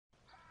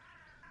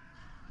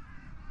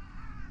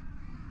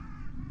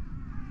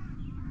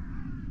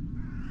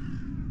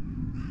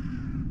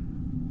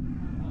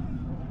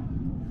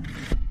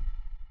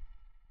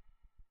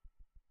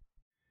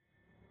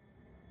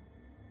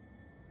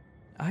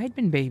I'd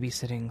been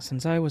babysitting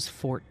since I was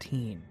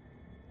 14.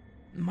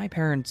 My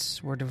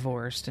parents were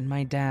divorced, and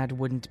my dad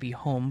wouldn't be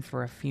home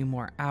for a few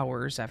more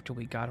hours after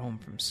we got home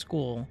from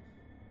school.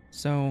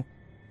 So,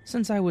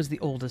 since I was the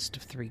oldest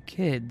of 3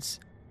 kids,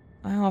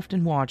 I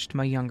often watched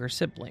my younger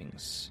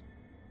siblings.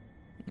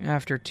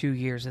 After 2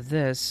 years of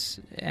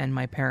this, and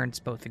my parents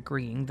both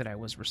agreeing that I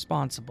was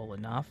responsible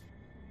enough,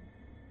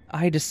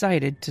 I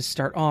decided to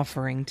start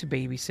offering to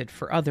babysit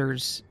for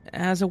others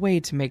as a way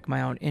to make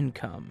my own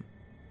income,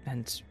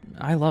 and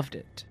I loved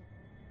it.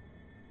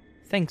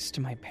 Thanks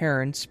to my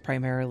parents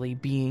primarily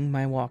being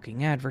my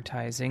walking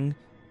advertising,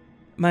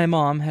 my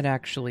mom had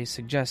actually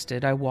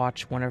suggested I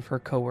watch one of her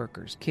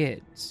coworkers'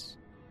 kids,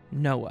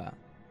 Noah.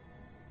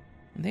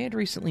 They had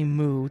recently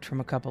moved from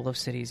a couple of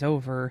cities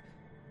over,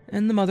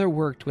 and the mother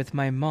worked with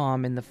my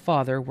mom and the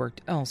father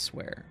worked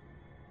elsewhere.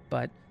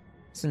 But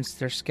since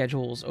their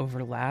schedules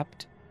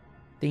overlapped,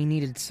 they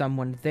needed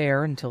someone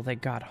there until they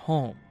got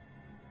home.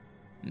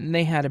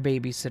 They had a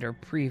babysitter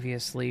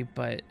previously,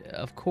 but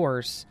of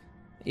course,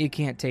 you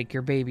can't take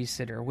your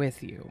babysitter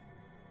with you.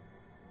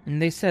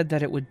 And they said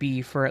that it would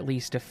be for at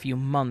least a few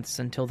months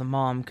until the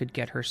mom could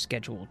get her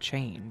schedule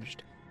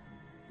changed.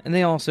 And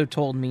they also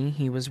told me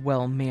he was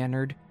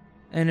well-mannered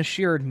and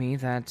assured me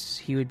that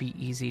he would be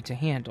easy to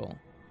handle.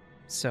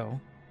 So,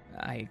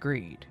 I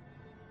agreed.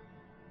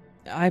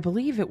 I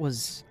believe it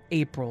was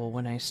April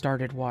when I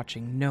started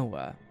watching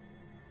Noah.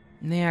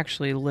 They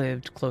actually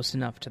lived close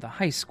enough to the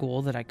high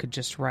school that I could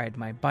just ride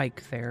my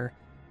bike there.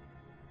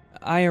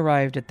 I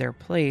arrived at their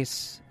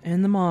place,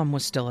 and the mom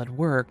was still at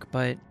work,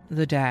 but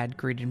the dad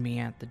greeted me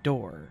at the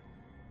door.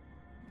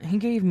 He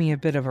gave me a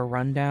bit of a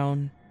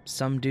rundown,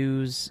 some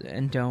do's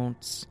and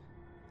don'ts,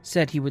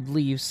 said he would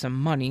leave some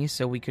money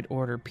so we could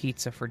order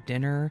pizza for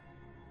dinner,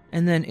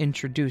 and then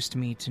introduced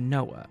me to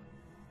Noah.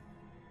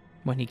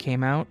 When he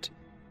came out,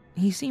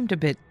 he seemed a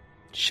bit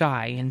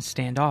shy and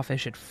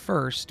standoffish at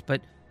first,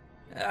 but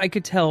I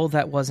could tell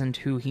that wasn't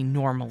who he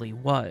normally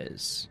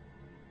was.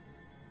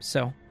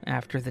 So,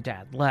 after the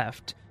dad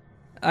left,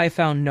 I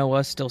found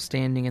Noah still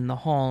standing in the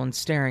hall and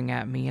staring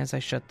at me as I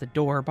shut the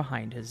door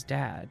behind his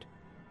dad.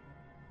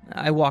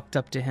 I walked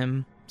up to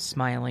him,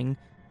 smiling,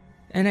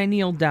 and I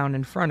kneeled down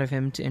in front of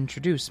him to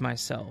introduce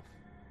myself.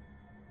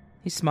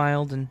 He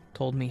smiled and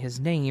told me his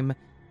name,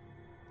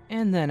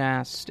 and then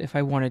asked if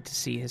I wanted to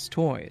see his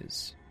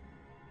toys.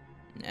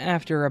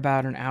 After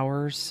about an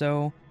hour or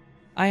so,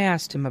 I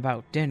asked him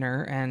about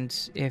dinner and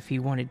if he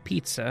wanted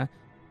pizza,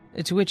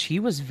 to which he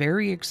was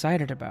very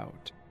excited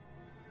about.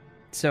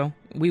 So,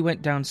 we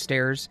went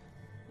downstairs,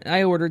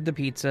 I ordered the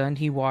pizza, and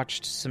he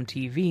watched some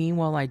TV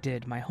while I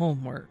did my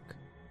homework.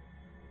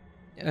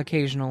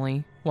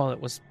 Occasionally, while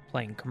it was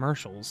playing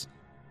commercials,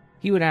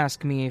 he would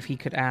ask me if he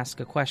could ask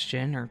a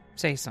question or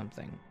say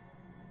something.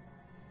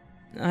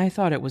 I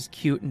thought it was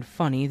cute and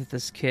funny that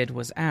this kid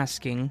was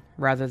asking,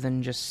 rather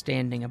than just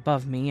standing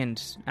above me and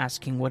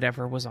asking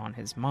whatever was on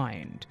his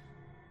mind.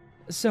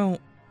 So,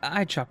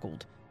 I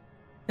chuckled,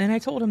 and I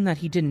told him that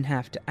he didn't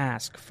have to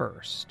ask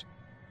first.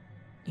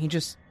 He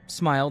just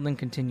smiled and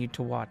continued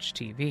to watch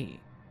TV.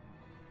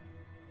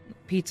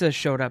 Pizza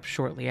showed up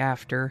shortly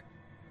after.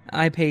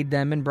 I paid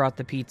them and brought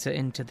the pizza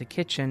into the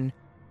kitchen,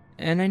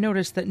 and I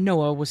noticed that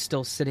Noah was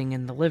still sitting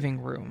in the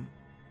living room.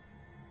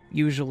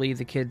 Usually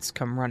the kids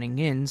come running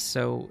in,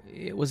 so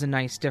it was a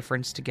nice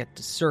difference to get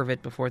to serve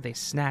it before they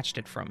snatched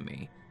it from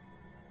me.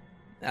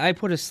 I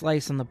put a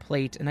slice on the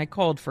plate and I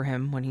called for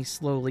him when he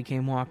slowly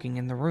came walking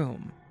in the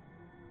room.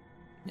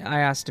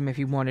 I asked him if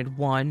he wanted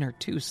 1 or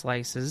 2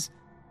 slices,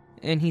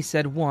 and he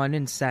said 1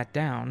 and sat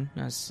down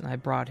as I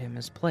brought him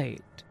his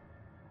plate.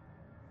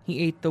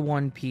 He ate the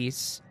 1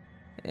 piece,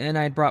 and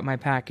I'd brought my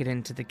packet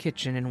into the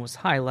kitchen and was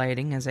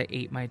highlighting as I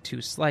ate my 2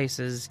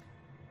 slices,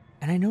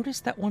 and I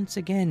noticed that once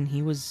again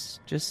he was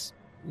just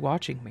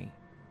watching me.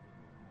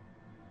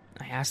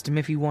 I asked him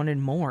if he wanted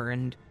more,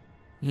 and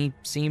he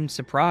seemed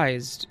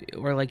surprised,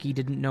 or like he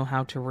didn't know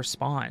how to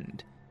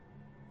respond.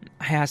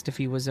 I asked if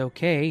he was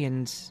okay,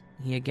 and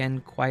he again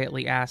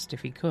quietly asked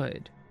if he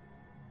could.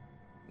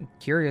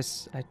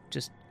 Curious, I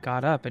just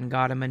got up and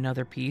got him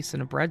another piece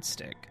and a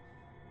breadstick.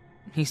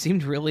 He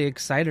seemed really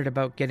excited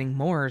about getting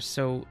more,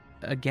 so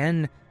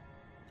again,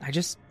 I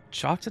just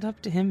chalked it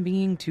up to him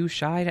being too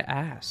shy to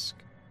ask.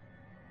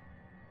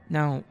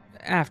 Now,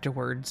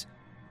 afterwards,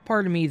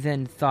 part of me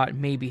then thought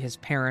maybe his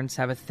parents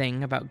have a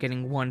thing about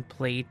getting 1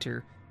 plate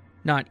or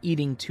not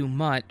eating too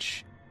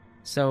much,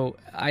 so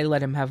I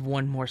let him have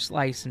 1 more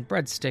slice and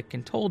breadstick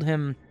and told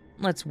him,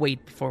 let's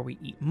wait before we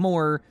eat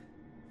more,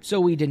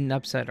 so we didn't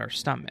upset our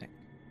stomach.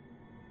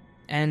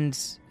 And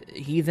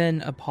he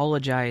then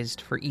apologized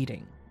for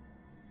eating.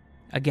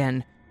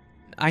 Again,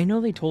 I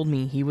know they told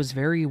me he was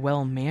very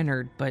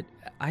well-mannered, but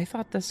I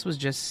thought this was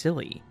just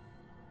silly.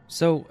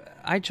 So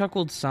I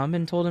chuckled some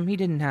and told him he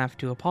didn't have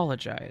to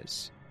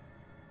apologize.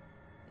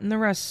 The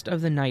rest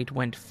of the night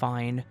went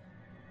fine.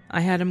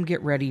 I had him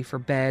get ready for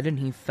bed and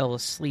he fell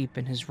asleep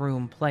in his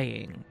room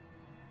playing.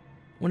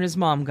 When his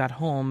mom got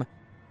home,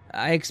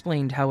 I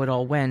explained how it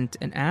all went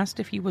and asked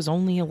if he was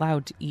only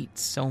allowed to eat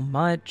so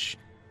much,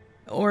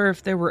 or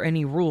if there were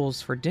any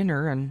rules for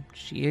dinner, and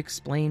she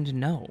explained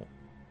no.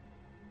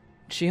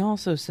 She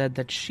also said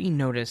that she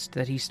noticed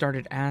that he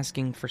started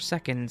asking for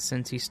seconds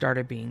since he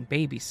started being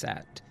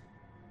babysat.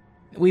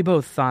 We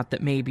both thought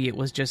that maybe it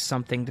was just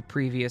something the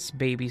previous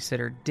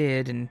babysitter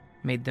did and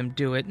made them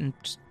do it and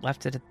just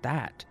left it at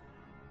that.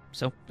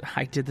 So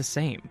I did the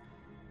same.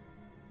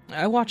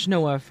 I watched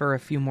Noah for a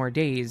few more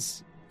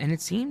days, and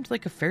it seemed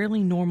like a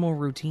fairly normal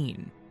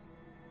routine.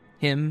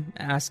 Him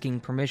asking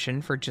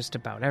permission for just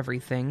about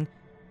everything,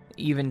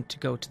 even to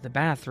go to the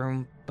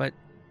bathroom, but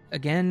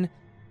again,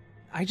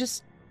 I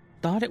just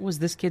thought it was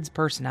this kid's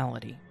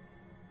personality.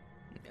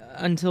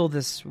 Until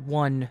this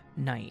one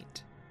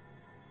night.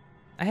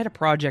 I had a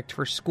project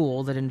for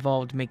school that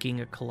involved making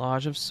a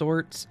collage of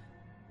sorts,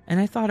 and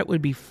I thought it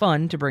would be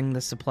fun to bring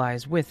the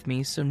supplies with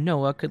me so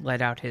Noah could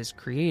let out his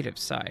creative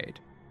side.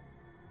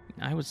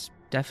 I was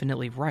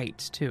definitely right,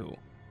 too.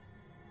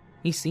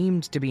 He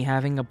seemed to be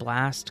having a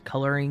blast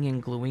coloring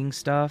and gluing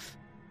stuff.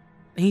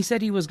 He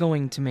said he was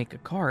going to make a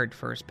card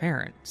for his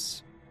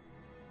parents.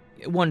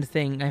 One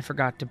thing I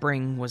forgot to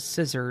bring was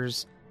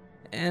scissors,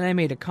 and I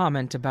made a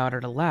comment about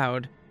it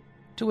aloud,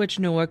 to which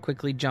Noah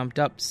quickly jumped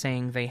up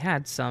saying they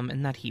had some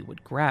and that he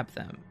would grab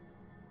them.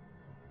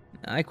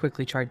 I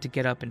quickly tried to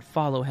get up and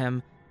follow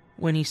him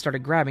when he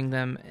started grabbing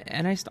them,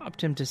 and I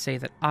stopped him to say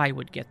that I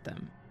would get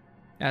them,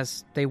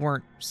 as they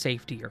weren't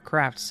safety or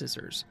craft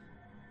scissors,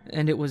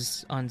 and it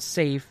was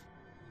unsafe,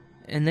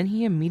 and then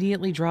he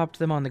immediately dropped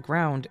them on the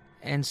ground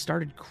and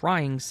started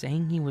crying,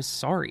 saying he was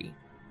sorry.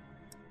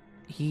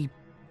 He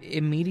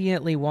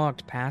immediately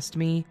walked past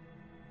me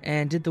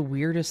and did the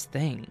weirdest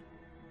thing.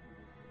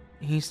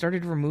 He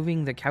started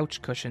removing the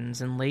couch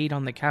cushions and laid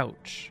on the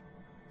couch,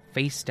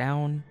 face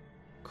down,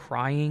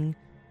 crying.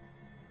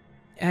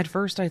 At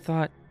first I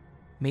thought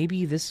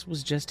maybe this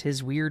was just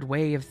his weird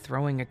way of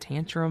throwing a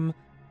tantrum,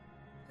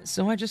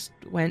 so I just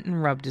went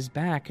and rubbed his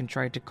back and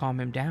tried to calm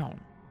him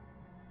down.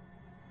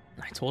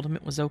 I told him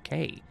it was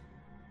okay,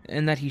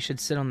 and that he should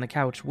sit on the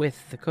couch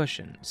with the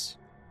cushions.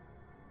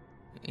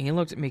 He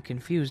looked at me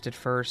confused at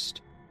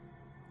first.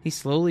 He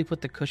slowly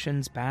put the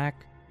cushions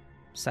back,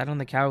 sat on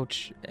the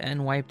couch,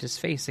 and wiped his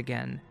face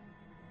again,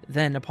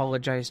 then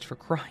apologized for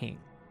crying.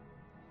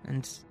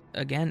 And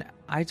again,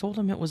 I told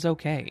him it was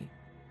okay.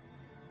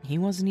 He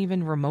wasn't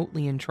even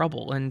remotely in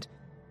trouble, and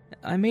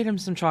I made him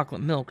some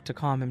chocolate milk to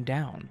calm him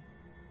down.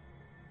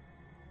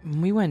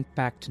 We went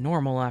back to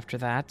normal after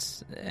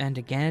that, and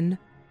again,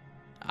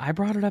 I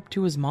brought it up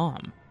to his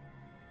mom.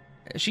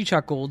 She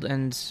chuckled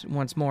and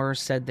once more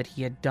said that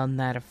he had done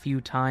that a few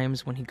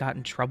times when he got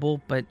in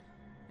trouble, but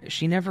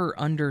she never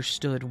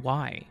understood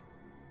why.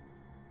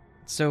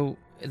 So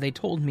they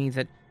told me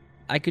that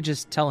I could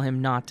just tell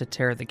him not to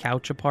tear the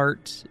couch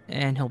apart,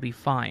 and he'll be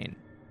fine.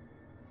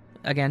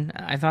 Again,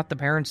 I thought the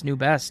parents knew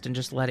best and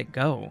just let it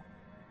go,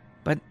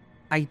 but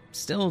I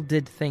still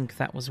did think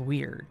that was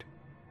weird.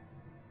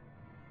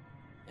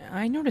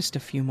 I noticed a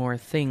few more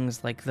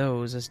things like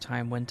those as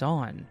time went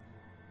on.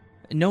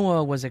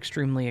 Noah was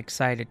extremely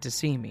excited to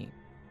see me,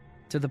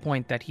 to the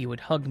point that he would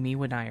hug me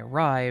when I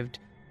arrived,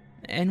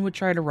 and would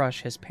try to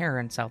rush his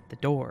parents out the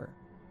door.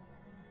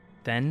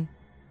 Then,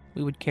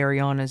 we would carry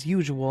on as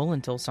usual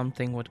until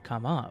something would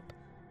come up.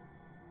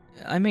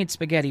 I made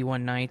spaghetti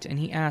one night, and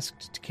he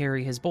asked to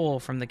carry his bowl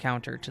from the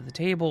counter to the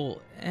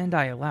table, and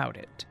I allowed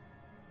it.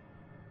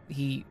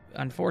 He,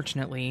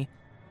 unfortunately,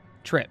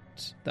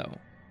 tripped, though,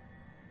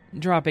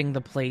 dropping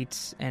the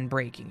plate and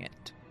breaking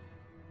it.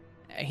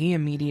 He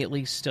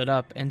immediately stood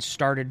up and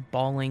started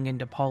bawling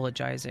and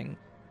apologizing.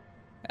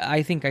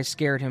 I think I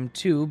scared him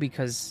too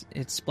because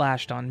it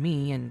splashed on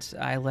me and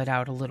I let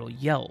out a little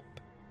yelp.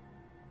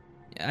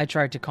 I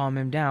tried to calm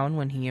him down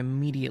when he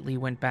immediately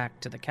went back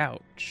to the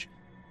couch.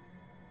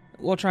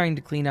 While trying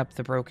to clean up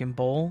the broken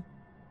bowl,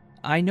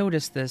 I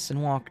noticed this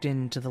and walked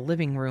into the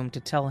living room to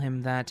tell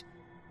him that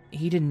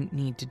he didn't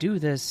need to do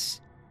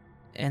this,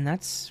 and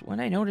that's when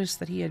I noticed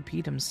that he had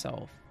peed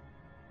himself.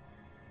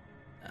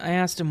 I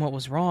asked him what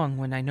was wrong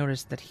when I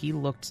noticed that he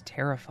looked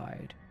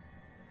terrified.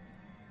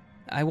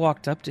 I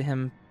walked up to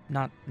him,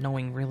 not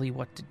knowing really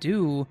what to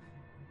do,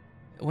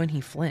 when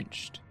he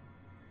flinched.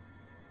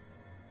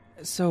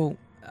 So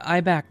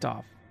I backed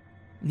off,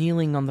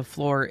 kneeling on the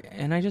floor,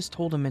 and I just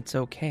told him it's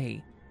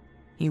okay.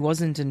 He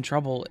wasn't in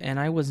trouble, and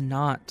I was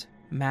not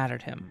mad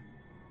at him.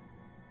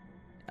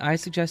 I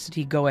suggested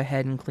he go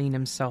ahead and clean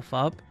himself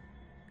up,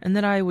 and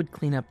that I would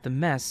clean up the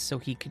mess so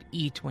he could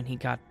eat when he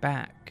got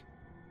back.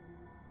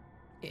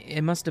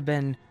 It must have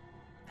been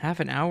half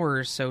an hour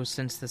or so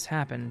since this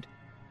happened,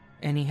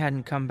 and he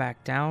hadn't come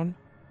back down,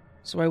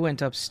 so I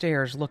went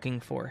upstairs looking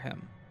for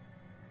him.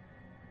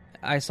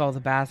 I saw the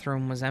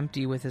bathroom was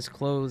empty with his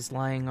clothes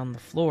lying on the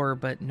floor,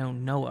 but no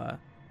Noah.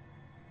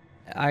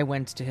 I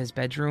went to his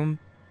bedroom,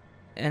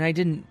 and I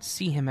didn't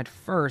see him at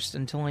first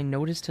until I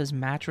noticed his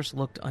mattress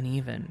looked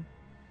uneven.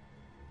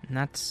 And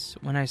that's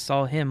when I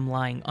saw him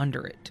lying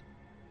under it,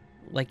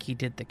 like he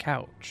did the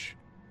couch.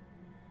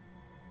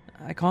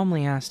 I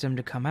calmly asked him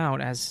to come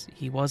out as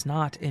he was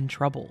not in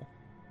trouble,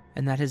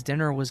 and that his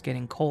dinner was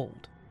getting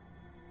cold.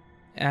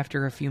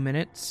 After a few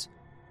minutes,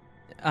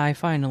 I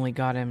finally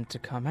got him to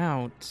come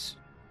out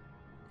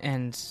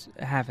and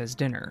have his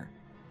dinner.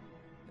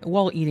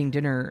 While eating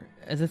dinner,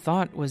 the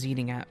thought was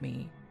eating at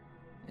me,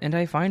 and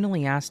I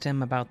finally asked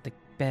him about the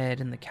bed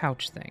and the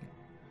couch thing.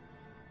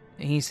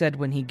 He said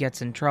when he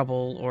gets in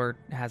trouble or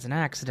has an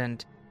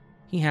accident,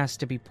 he has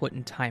to be put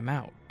in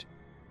timeout.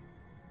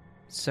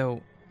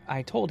 So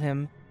I told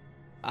him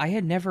I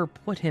had never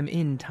put him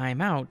in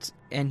timeout,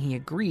 and he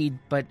agreed,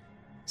 but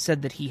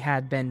said that he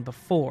had been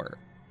before.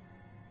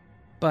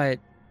 But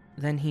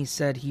then he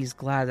said he's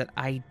glad that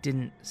I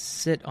didn't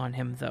sit on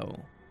him, though.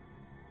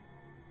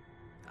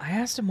 I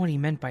asked him what he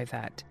meant by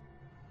that,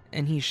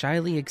 and he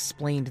shyly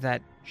explained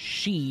that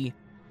she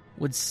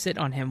would sit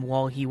on him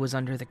while he was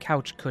under the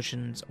couch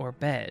cushions or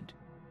bed.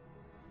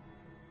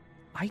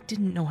 I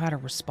didn't know how to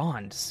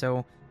respond,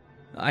 so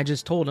I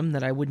just told him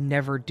that I would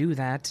never do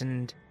that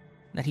and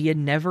that he had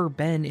never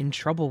been in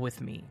trouble with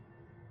me.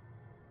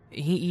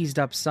 He eased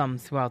up some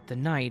throughout the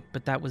night,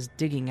 but that was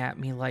digging at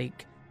me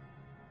like,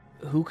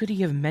 who could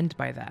he have meant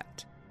by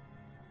that?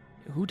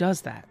 Who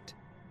does that?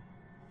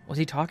 Was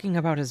he talking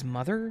about his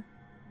mother?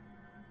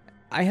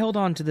 I held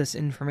on to this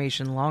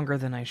information longer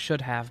than I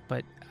should have,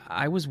 but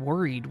I was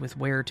worried with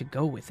where to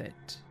go with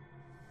it.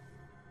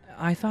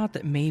 I thought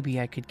that maybe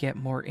I could get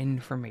more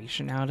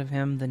information out of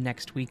him the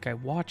next week I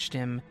watched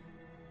him,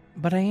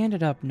 but I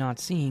ended up not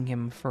seeing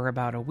him for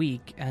about a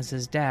week as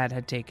his dad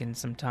had taken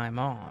some time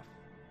off.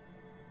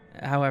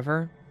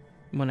 However,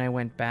 when I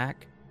went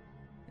back,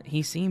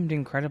 he seemed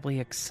incredibly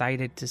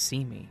excited to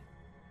see me.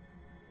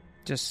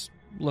 Just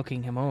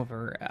looking him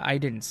over, I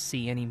didn't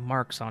see any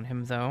marks on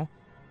him though.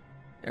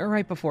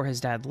 Right before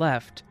his dad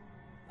left,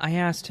 I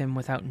asked him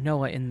without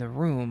Noah in the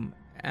room,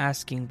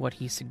 asking what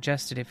he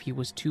suggested if he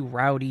was too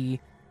rowdy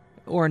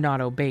or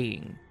not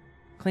obeying,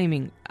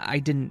 claiming I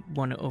didn't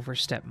want to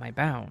overstep my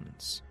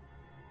bounds.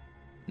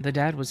 The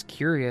dad was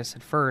curious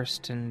at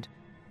first and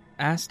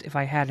asked if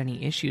I had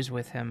any issues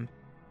with him.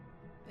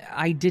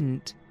 I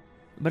didn't,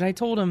 but I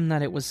told him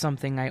that it was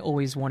something I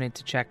always wanted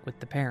to check with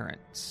the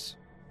parents.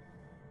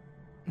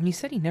 He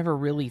said he never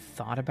really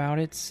thought about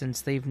it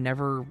since they've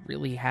never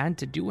really had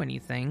to do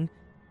anything,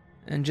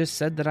 and just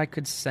said that I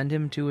could send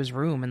him to his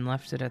room and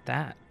left it at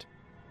that.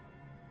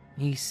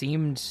 He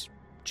seemed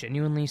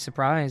genuinely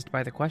surprised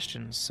by the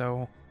questions,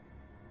 so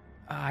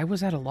I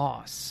was at a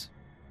loss.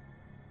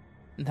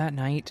 That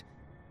night,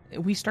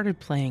 we started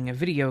playing a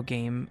video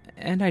game,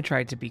 and I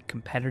tried to be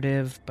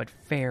competitive but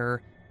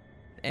fair,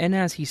 and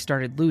as he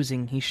started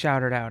losing, he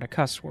shouted out a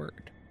cuss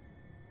word.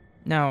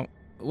 Now,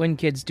 when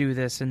kids do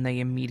this and they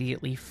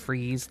immediately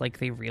freeze like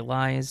they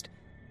realized,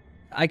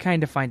 I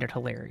kind of find it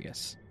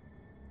hilarious.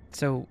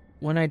 So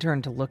when I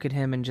turned to look at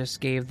him and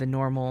just gave the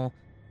normal,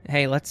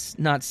 "Hey, let's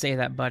not say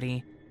that,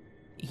 buddy,"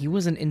 he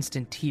was in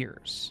instant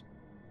tears.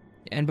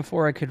 And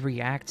before I could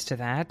react to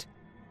that,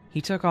 he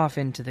took off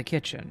into the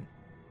kitchen.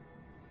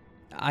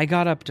 I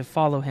got up to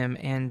follow him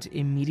and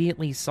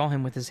immediately saw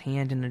him with his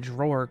hand in a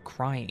drawer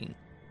crying.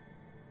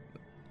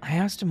 I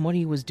asked him what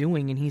he was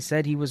doing, and he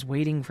said he was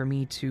waiting for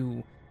me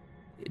to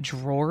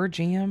drawer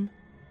jam?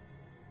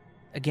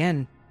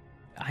 Again,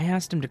 I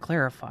asked him to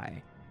clarify,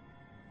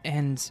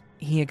 and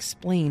he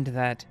explained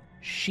that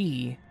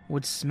she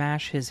would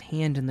smash his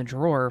hand in the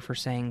drawer for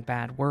saying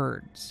bad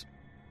words.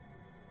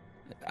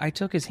 I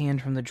took his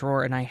hand from the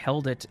drawer and I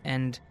held it,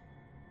 and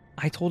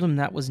I told him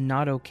that was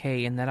not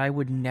okay and that I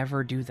would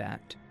never do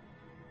that.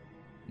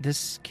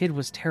 This kid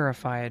was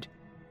terrified,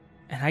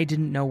 and I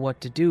didn't know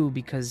what to do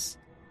because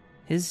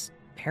his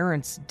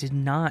parents did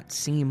not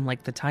seem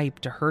like the type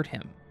to hurt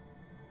him.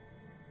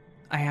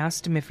 I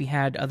asked him if he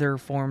had other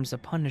forms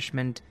of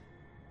punishment,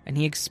 and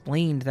he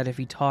explained that if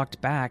he talked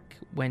back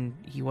when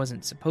he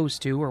wasn't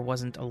supposed to or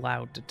wasn't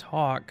allowed to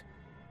talk,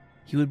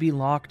 he would be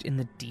locked in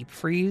the deep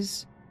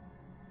freeze.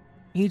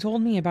 He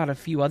told me about a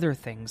few other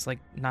things, like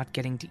not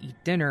getting to eat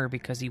dinner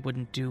because he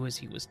wouldn't do as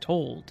he was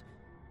told.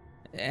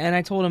 And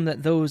I told him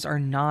that those are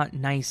not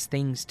nice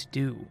things to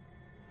do.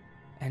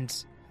 And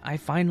I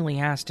finally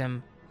asked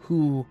him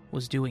who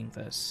was doing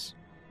this.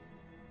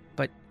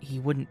 But he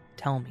wouldn't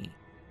tell me.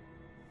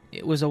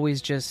 It was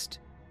always just,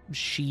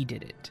 she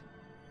did it.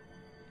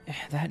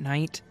 That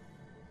night,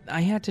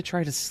 I had to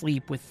try to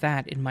sleep with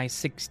that in my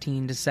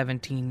 16 to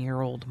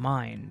 17-year-old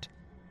mind.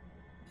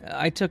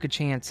 I took a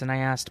chance and I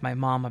asked my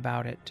mom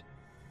about it.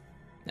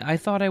 I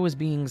thought I was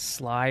being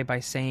sly by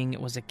saying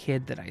it was a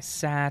kid that I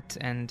sat,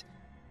 and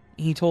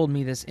he told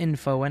me this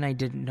info and I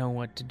didn't know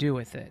what to do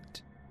with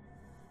it.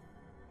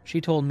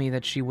 She told me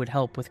that she would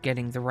help with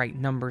getting the right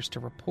numbers to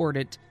report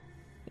it,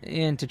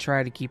 and to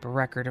try to keep a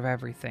record of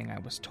everything I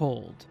was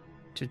told,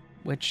 to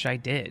which I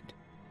did.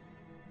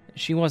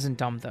 She wasn't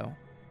dumb, though,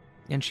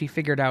 and she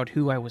figured out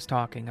who I was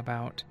talking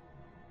about.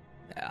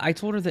 I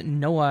told her that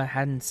Noah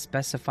hadn't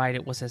specified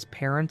it was his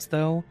parents,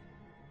 though,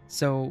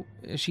 so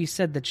she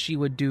said that she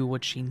would do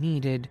what she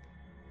needed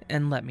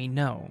and let me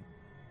know,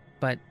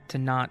 but to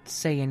not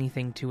say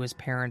anything to his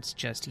parents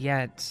just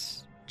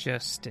yet,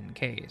 just in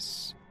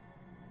case.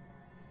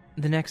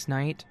 The next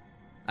night,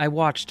 I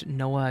watched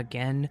Noah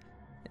again,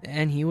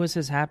 and he was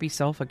his happy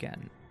self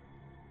again.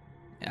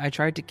 I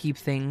tried to keep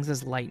things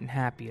as light and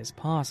happy as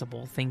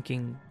possible,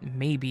 thinking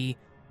maybe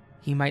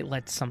he might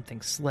let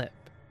something slip.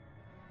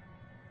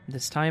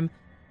 This time,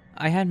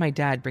 I had my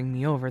dad bring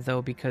me over,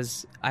 though,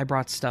 because I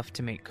brought stuff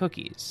to make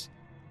cookies.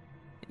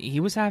 He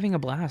was having a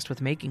blast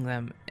with making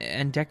them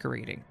and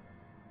decorating.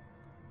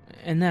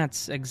 And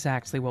that's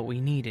exactly what we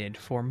needed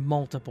for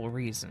multiple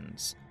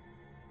reasons.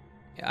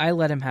 I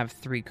let him have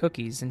 3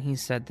 cookies, and he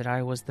said that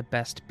I was the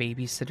best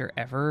babysitter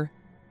ever,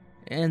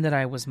 and that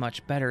I was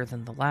much better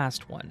than the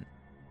last one.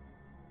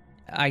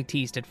 I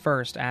teased at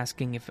first,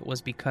 asking if it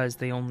was because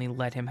they only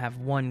let him have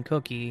 1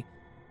 cookie,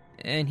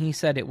 and he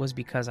said it was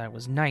because I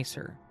was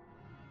nicer.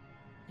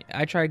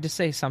 I tried to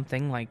say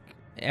something like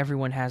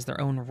everyone has their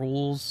own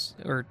rules,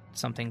 or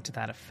something to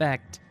that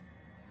effect,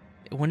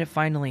 when it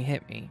finally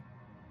hit me.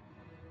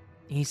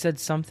 He said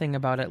something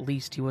about at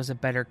least he was a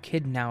better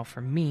kid now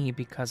for me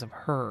because of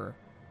her.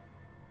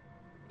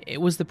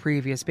 It was the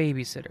previous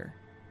babysitter.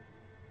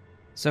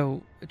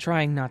 So,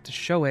 trying not to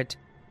show it,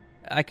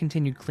 I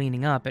continued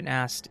cleaning up and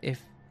asked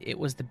if it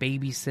was the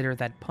babysitter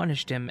that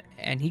punished him,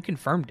 and he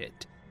confirmed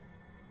it.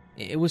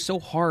 It was so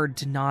hard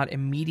to not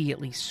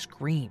immediately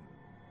scream.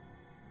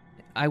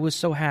 I was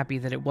so happy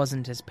that it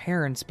wasn't his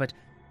parents, but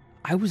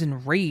I was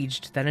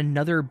enraged that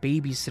another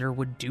babysitter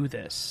would do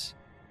this.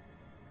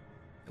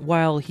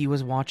 While he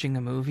was watching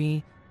a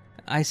movie,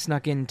 I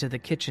snuck into the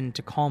kitchen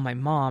to call my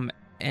mom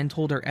and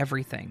told her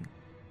everything,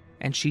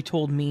 and she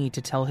told me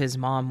to tell his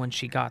mom when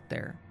she got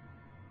there.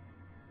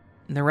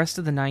 The rest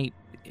of the night,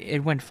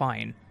 it went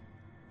fine,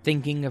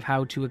 thinking of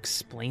how to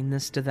explain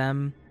this to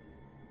them,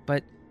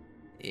 but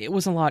it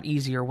was a lot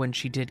easier when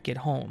she did get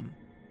home.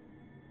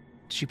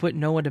 She put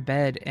Noah to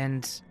bed,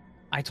 and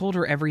I told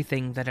her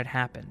everything that had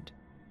happened.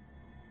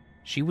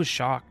 She was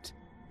shocked,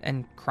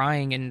 and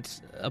crying and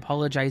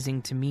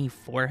apologizing to me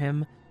for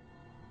him.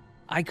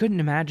 I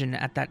couldn't imagine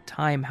at that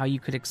time how you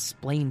could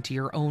explain to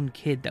your own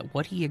kid that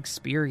what he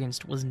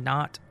experienced was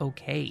not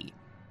okay.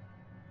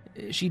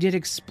 She did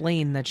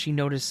explain that she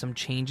noticed some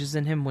changes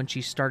in him when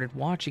she started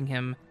watching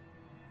him,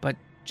 but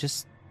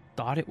just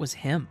thought it was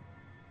him.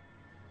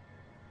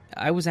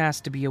 I was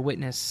asked to be a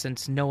witness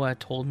since Noah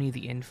told me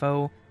the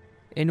info,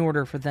 in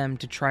order for them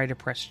to try to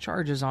press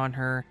charges on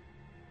her,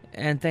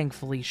 and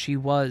thankfully she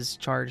was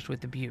charged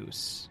with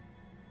abuse.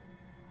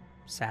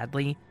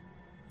 Sadly,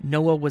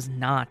 Noah was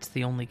not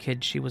the only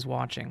kid she was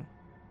watching,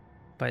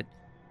 but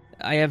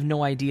I have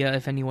no idea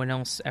if anyone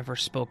else ever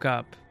spoke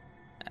up.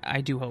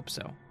 I do hope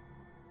so.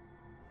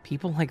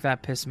 People like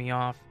that piss me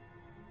off,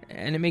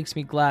 and it makes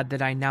me glad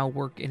that I now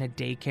work in a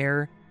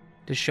daycare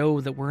to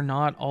show that we're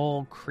not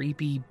all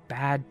creepy,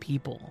 bad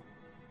people.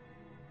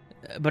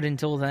 But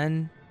until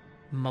then,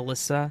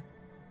 Melissa,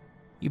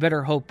 you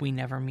better hope we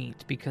never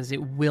meet, because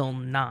it will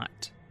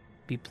not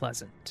be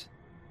pleasant.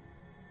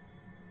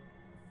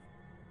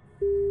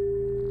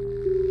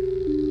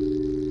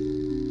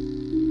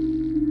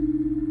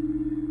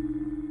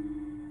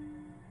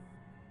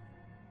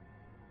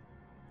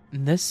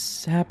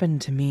 This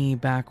happened to me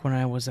back when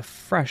I was a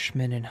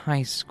freshman in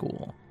high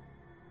school.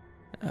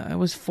 I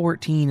was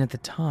 14 at the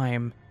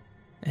time,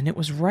 and it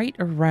was right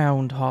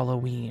around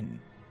Halloween.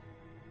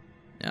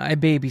 I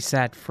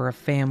babysat for a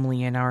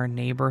family in our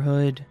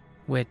neighborhood,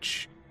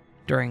 which,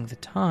 during the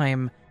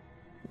time,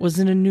 was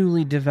in a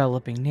newly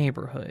developing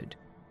neighborhood,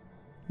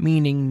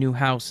 meaning new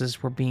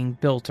houses were being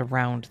built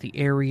around the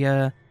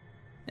area,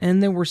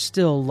 and there were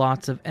still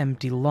lots of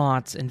empty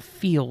lots and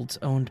fields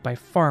owned by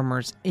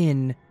farmers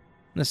in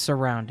the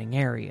surrounding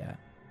area.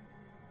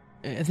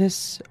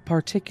 This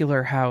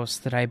particular house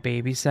that I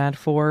babysat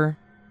for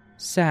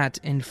sat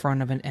in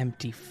front of an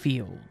empty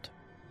field.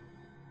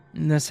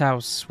 This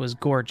house was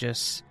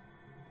gorgeous,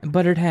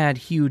 but it had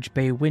huge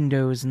bay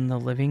windows in the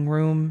living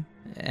room,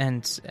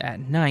 and at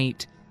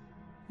night,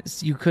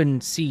 you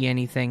couldn't see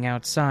anything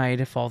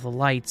outside if all the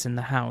lights in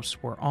the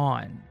house were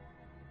on.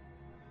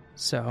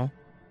 So,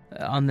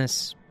 on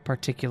this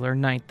particular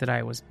night that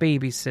I was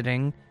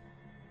babysitting,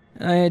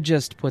 I had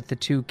just put the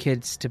 2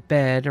 kids to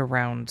bed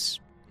around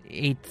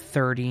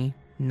 8:30,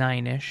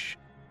 9-ish,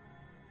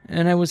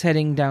 and I was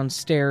heading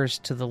downstairs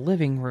to the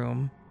living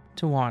room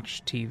to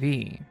watch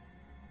TV.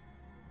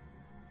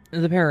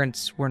 The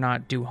parents were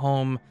not due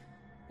home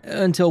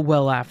until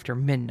well after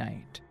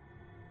midnight,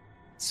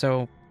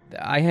 so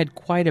I had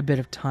quite a bit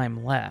of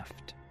time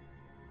left.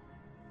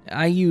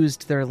 I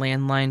used their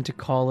landline to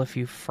call a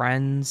few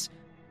friends,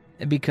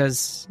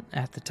 because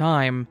at the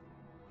time,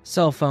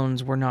 cell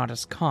phones were not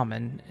as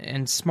common,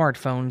 and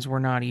smartphones were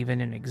not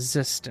even in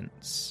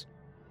existence.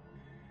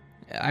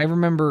 I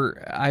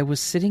remember I was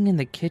sitting in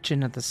the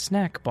kitchen at the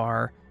snack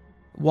bar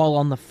while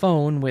on the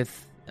phone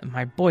with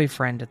my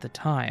boyfriend at the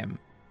time,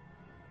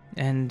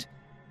 and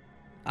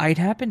I'd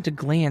happened to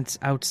glance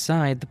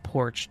outside the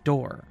porch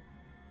door.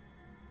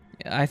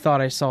 I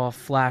thought I saw a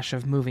flash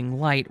of moving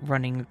light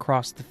running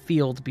across the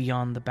field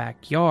beyond the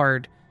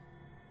backyard,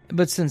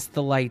 but since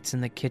the lights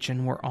in the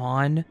kitchen were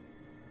on,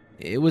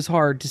 it was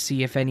hard to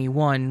see if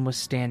anyone was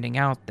standing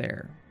out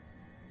there.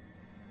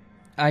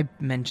 I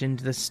mentioned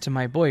this to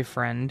my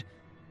boyfriend,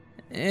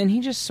 and he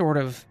just sort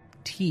of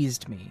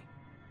teased me.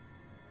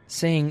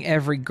 saying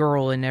every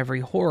girl in every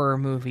horror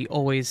movie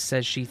always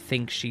says she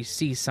thinks she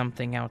sees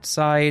something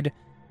outside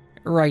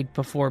right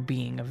before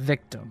being a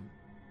victim.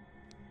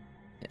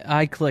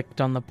 I clicked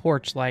on the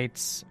porch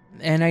lights,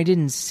 and I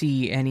didn't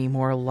see any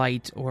more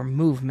light or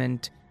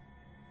movement,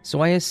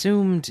 so I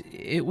assumed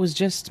it was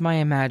just my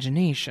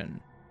imagination,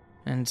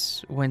 and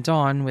went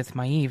on with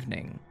my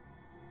evening.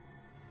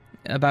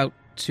 About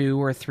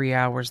 2 or 3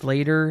 hours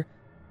later,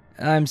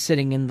 I'm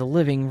sitting in the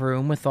living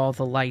room with all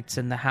the lights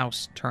in the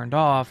house turned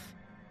off,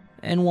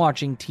 and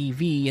watching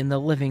TV in the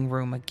living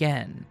room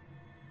again.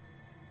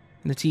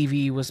 The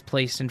TV was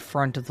placed in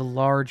front of the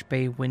large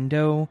bay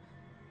window,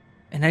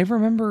 and I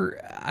remember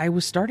I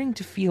was starting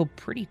to feel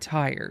pretty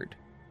tired.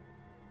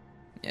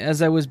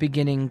 As I was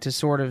beginning to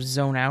sort of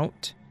zone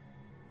out,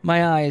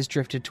 my eyes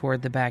drifted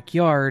toward the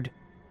backyard,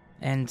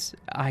 and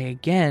I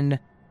again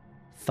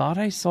thought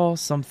I saw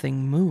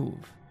something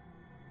move.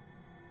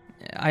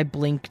 I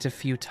blinked a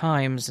few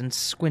times and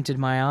squinted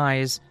my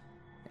eyes,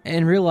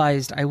 and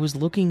realized I was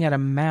looking at a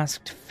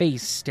masked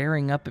face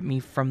staring up at me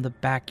from the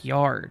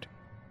backyard.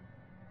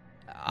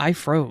 I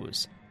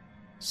froze,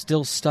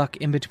 still stuck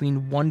in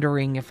between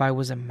wondering if I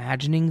was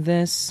imagining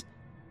this,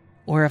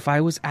 or if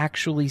I was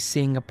actually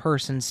seeing a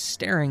person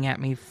staring at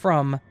me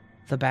from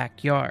the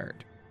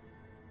backyard.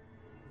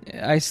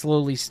 I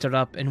slowly stood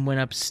up and went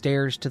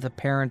upstairs to the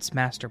parents'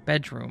 master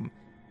bedroom,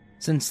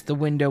 since the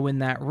window in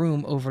that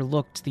room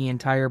overlooked the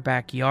entire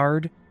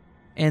backyard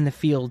and the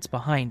fields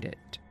behind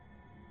it.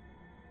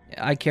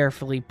 I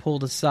carefully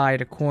pulled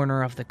aside a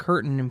corner of the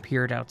curtain and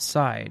peered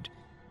outside.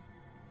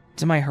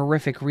 To my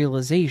horrific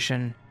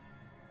realization,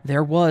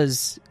 there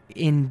was,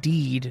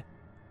 indeed,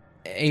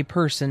 a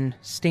person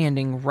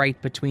standing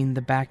right between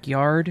the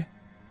backyard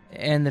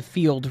and the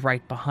field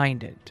right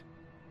behind it.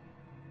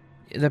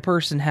 The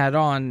person had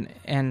on,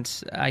 and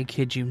I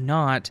kid you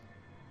not,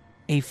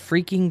 a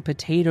freaking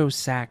potato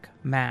sack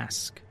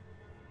mask.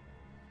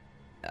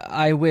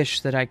 I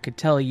wish that I could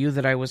tell you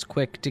that I was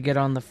quick to get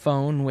on the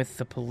phone with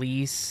the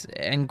police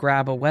and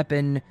grab a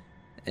weapon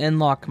and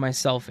lock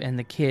myself and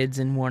the kids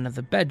in one of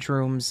the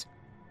bedrooms,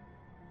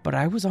 but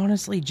I was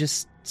honestly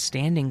just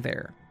standing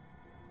there,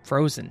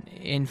 frozen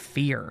in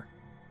fear.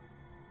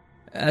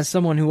 As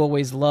someone who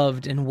always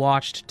loved and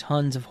watched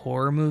tons of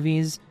horror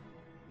movies,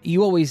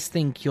 you always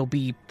think you'll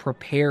be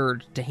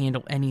prepared to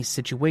handle any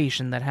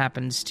situation that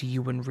happens to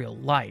you in real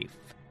life.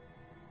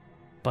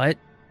 But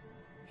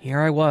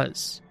here I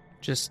was,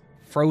 just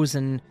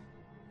frozen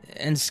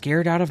and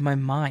scared out of my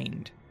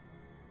mind.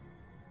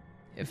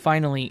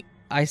 Finally,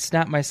 I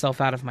snap myself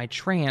out of my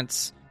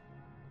trance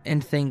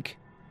and think,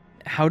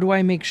 how do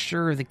I make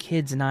sure the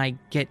kids and I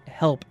get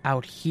help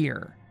out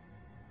here?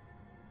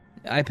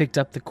 I picked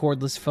up the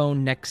cordless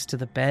phone next to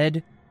the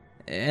bed,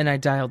 and I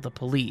dialed the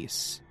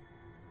police.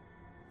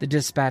 The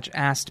dispatch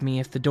asked me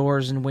if the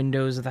doors and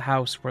windows of the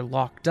house were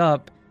locked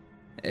up,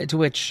 to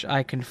which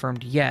I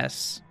confirmed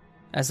yes,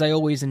 as I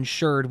always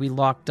ensured we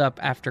locked up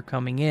after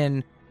coming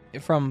in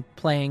from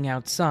playing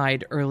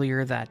outside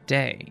earlier that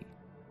day.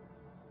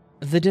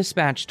 The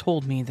dispatch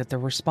told me that the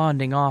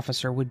responding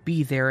officer would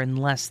be there in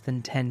less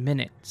than 10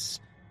 minutes.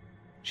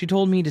 She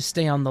told me to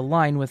stay on the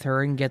line with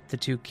her and get the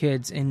 2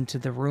 kids into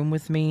the room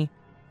with me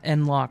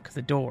and lock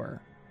the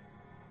door.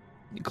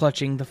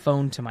 Clutching the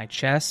phone to my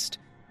chest,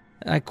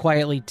 I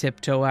quietly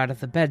tiptoe out of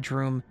the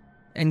bedroom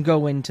and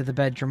go into the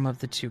bedroom of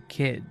the 2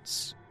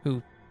 kids,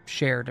 who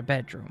shared a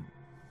bedroom.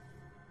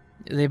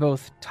 They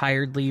both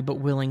tiredly but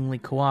willingly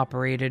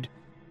cooperated.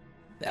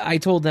 I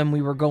told them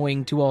we were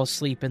going to all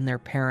sleep in their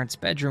parents'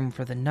 bedroom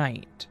for the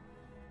night.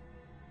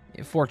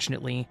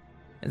 Fortunately,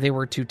 they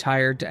were too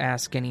tired to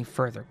ask any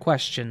further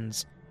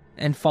questions,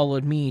 and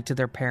followed me to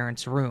their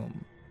parents'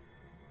 room.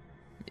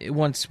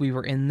 Once we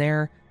were in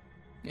there,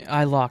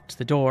 I locked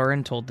the door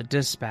and told the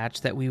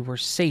dispatch that we were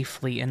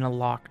safely in a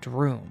locked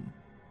room.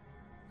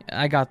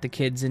 I got the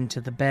kids into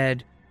the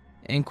bed,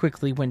 and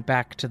quickly went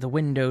back to the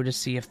window to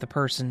see if the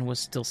person was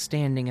still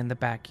standing in the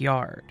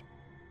backyard.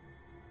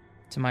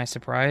 To my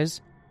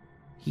surprise,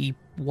 he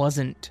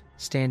wasn't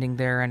standing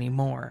there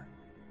anymore.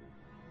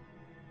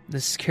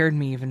 This scared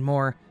me even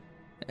more,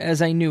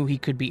 as I knew he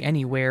could be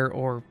anywhere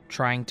or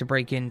trying to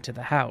break into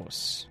the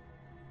house.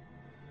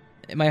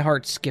 My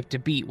heart skipped a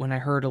beat when I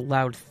heard a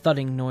loud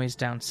thudding noise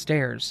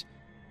downstairs.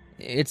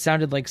 It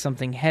sounded like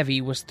something heavy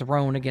was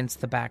thrown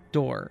against the back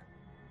door.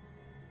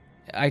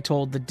 I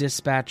told the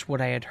dispatch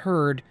what I had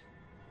heard,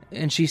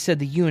 and she said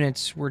the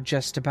units were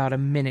just about a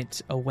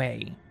minute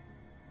away.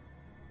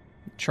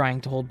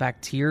 Trying to hold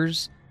back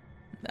tears,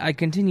 I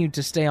continued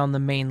to stay on the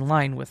main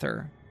line with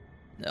her,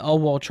 all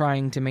while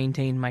trying to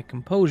maintain my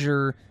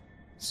composure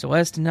so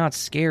as to not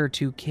scare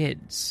 2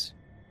 kids.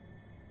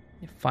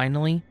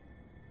 Finally,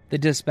 the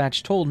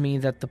dispatch told me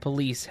that the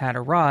police had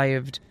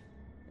arrived,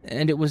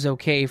 and it was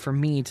okay for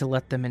me to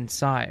let them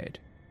inside.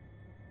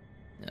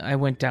 I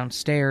went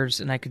downstairs,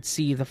 and I could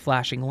see the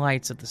flashing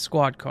lights of the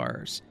squad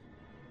cars.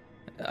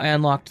 I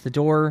unlocked the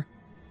door,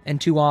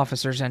 and 2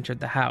 officers entered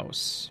the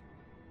house.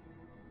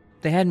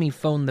 They had me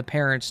phone the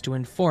parents to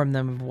inform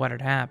them of what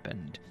had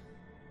happened.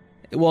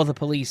 While the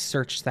police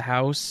searched the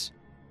house,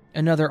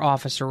 Another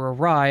officer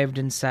arrived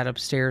and sat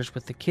upstairs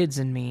with the kids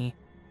and me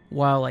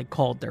while I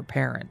called their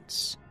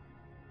parents,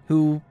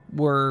 who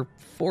were,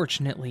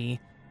 fortunately,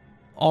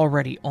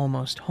 already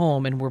almost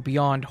home and were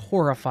beyond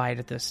horrified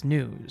at this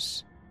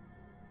news.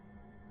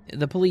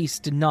 The police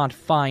did not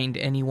find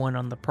anyone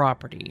on the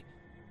property,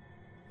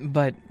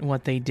 but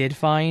what they did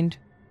find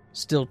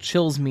still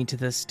chills me to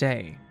this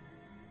day.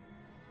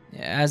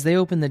 As they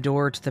opened the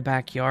door to the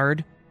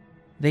backyard,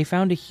 they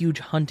found a huge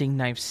hunting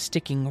knife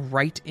sticking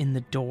right in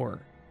the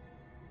door.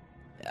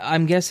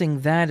 I'm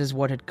guessing that is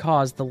what had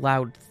caused the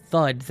loud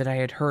thud that I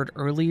had heard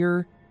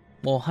earlier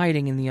while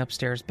hiding in the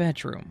upstairs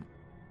bedroom.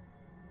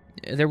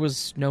 There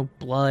was no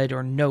blood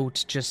or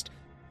note, just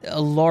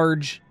a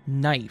large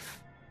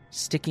knife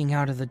sticking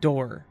out of the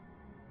door.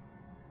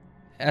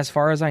 As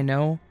far as I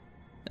know,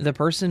 the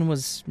person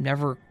was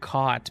never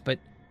caught, but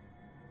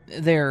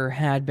there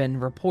had been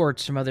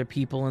reports from other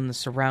people in the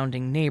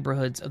surrounding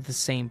neighborhoods of the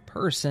same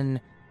person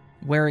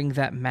wearing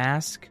that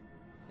mask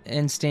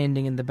and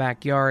standing in the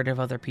backyard of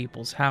other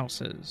people's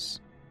houses.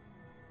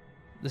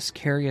 The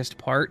scariest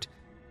part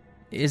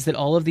is that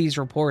all of these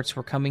reports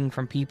were coming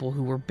from people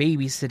who were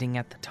babysitting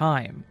at the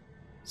time.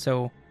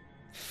 So,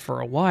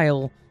 for a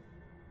while,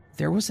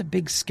 there was a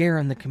big scare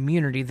in the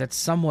community that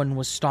someone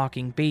was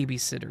stalking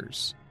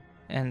babysitters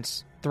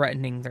and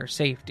threatening their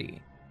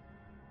safety.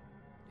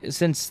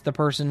 Since the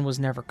person was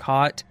never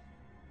caught,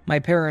 my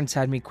parents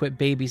had me quit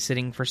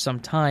babysitting for some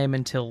time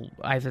until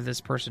either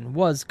this person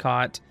was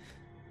caught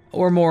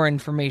or more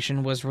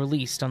information was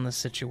released on the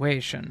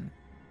situation.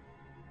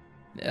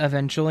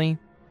 Eventually,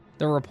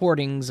 the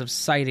reportings of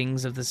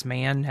sightings of this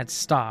man had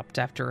stopped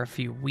after a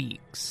few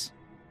weeks.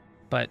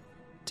 But,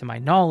 to my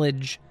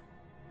knowledge,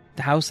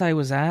 the house I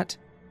was at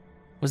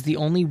was the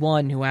only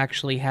one who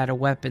actually had a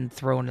weapon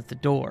thrown at the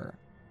door.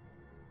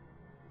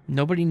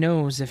 Nobody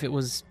knows if it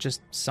was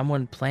just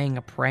someone playing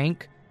a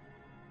prank,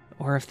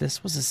 or if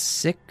this was a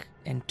sick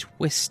and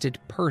twisted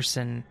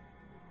person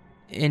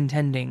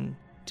intending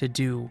to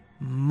do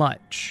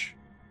much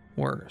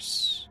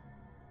worse.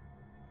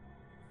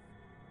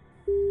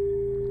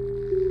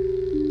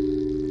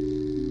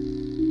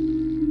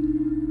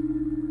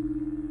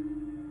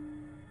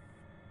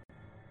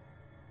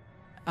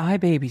 I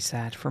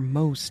babysat for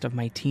most of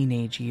my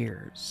teenage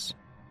years.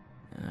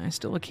 I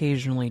still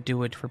occasionally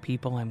do it for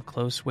people I'm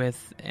close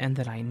with and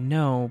that I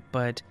know,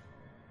 but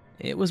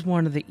it was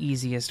one of the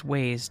easiest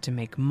ways to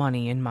make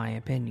money, in my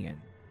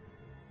opinion.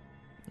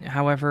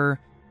 However,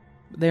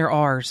 there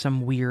are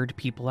some weird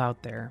people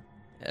out there,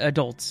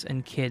 adults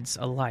and kids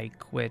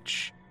alike,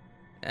 which,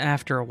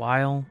 after a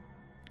while,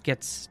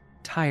 gets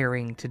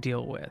tiring to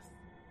deal with.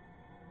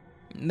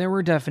 There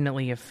were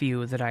definitely a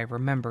few that I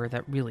remember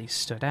that really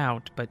stood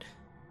out, but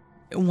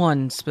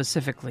one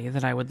specifically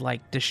that I would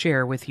like to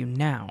share with you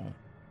now.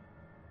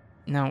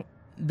 Now,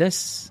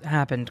 this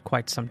happened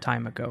quite some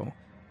time ago,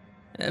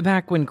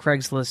 back when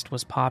Craigslist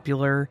was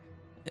popular,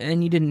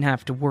 and you didn't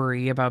have to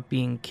worry about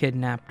being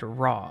kidnapped or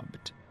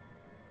robbed.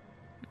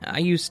 I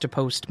used to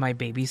post my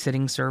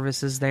babysitting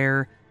services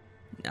there.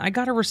 I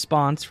got a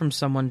response from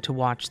someone to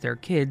watch their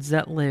kids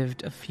that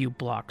lived a few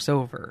blocks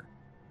over.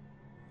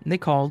 They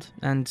called,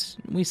 and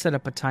we set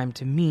up a time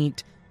to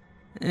meet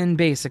and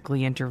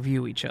basically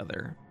interview each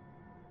other.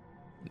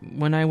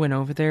 When I went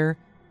over there,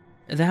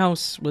 the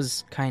house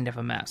was kind of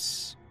a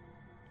mess.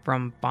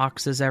 From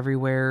boxes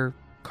everywhere,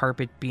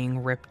 carpet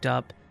being ripped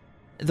up,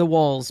 the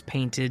walls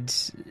painted,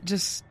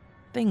 just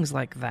things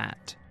like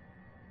that.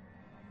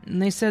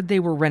 And they said they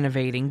were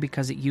renovating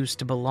because it used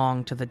to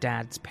belong to the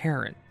dad's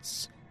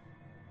parents.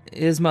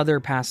 His mother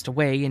passed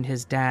away and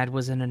his dad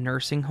was in a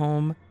nursing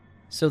home,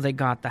 so they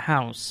got the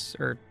house,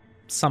 or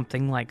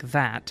something like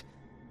that,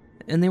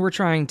 and they were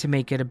trying to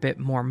make it a bit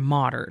more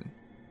modern.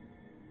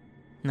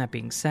 That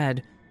being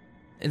said,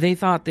 they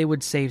thought they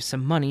would save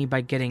some money by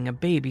getting a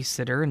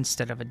babysitter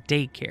instead of a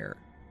daycare.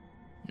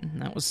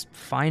 That was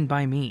fine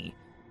by me.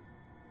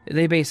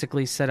 They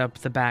basically set up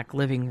the back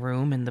living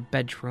room and the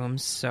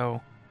bedrooms,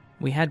 so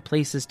we had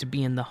places to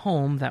be in the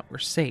home that were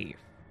safe.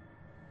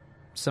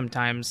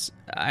 Sometimes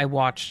I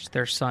watched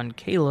their son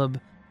Caleb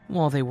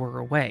while they were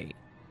away.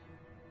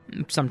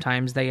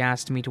 Sometimes they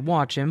asked me to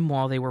watch him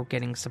while they were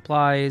getting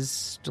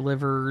supplies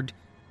delivered,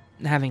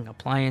 having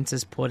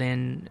appliances put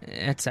in,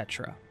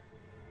 etc.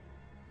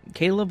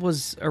 Caleb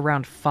was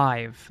around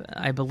 5,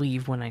 I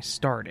believe, when I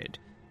started.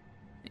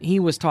 He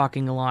was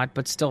talking a lot,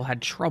 but still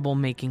had trouble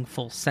making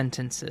full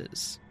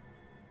sentences.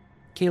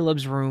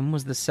 Caleb's room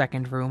was the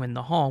second room in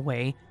the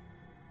hallway,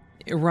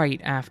 right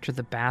after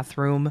the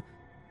bathroom,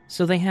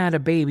 so they had a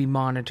baby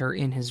monitor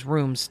in his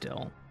room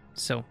still,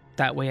 so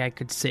that way I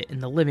could sit in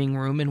the living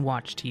room and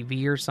watch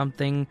TV or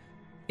something,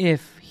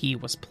 if he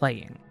was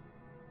playing.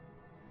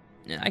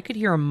 I could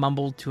hear him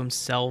mumble to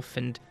himself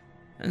and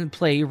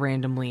play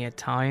randomly at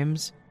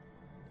times,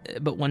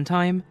 but one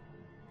time,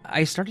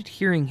 I started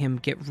hearing him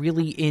get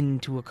really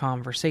into a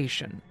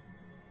conversation.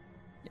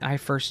 I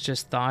first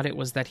just thought it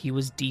was that he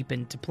was deep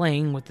into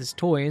playing with his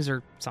toys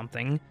or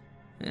something,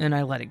 and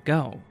I let it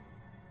go.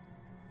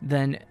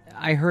 Then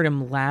I heard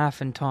him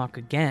laugh and talk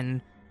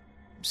again,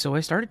 so I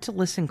started to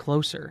listen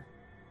closer.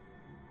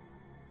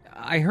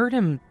 I heard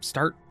him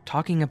start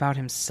talking about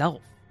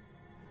himself.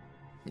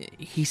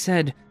 He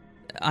said,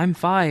 "I'm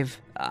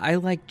 5, I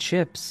like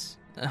chips,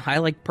 I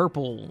like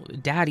purple,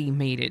 Daddy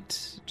made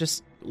it,"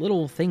 just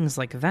little things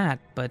like that,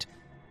 but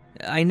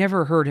I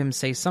never heard him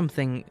say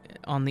something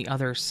on the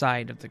other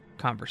side of the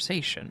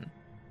conversation.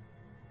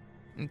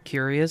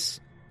 Curious,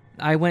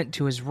 I went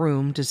to his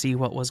room to see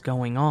what was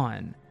going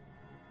on.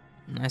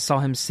 I saw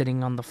him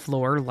sitting on the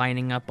floor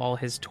lining up all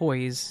his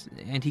toys,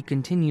 and he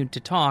continued to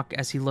talk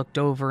as he looked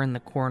over in the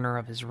corner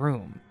of his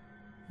room,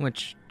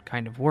 which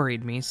kind of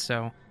worried me,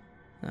 so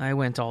I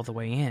went all the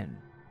way in.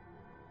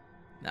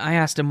 I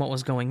asked him what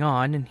was going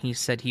on, and he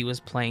said he was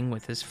playing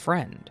with his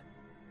friend.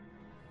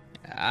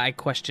 I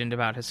questioned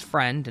about his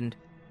friend, and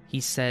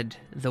he said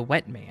the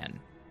wet man.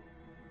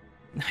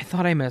 I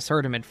thought I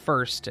misheard him at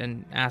first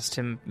and asked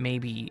him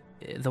maybe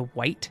the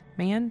white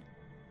man?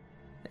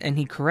 And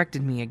he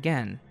corrected me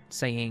again,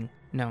 saying,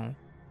 no,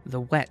 the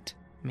wet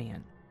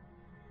man.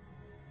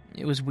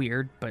 It was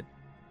weird, but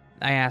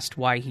I asked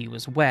why he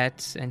was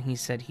wet, and he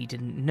said he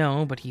didn't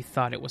know, but he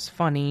thought it was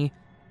funny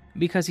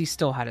because he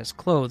still had his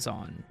clothes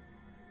on.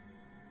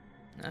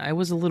 I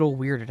was a little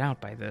weirded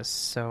out by this,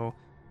 so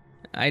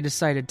I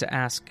decided to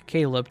ask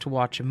Caleb to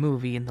watch a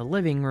movie in the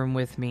living room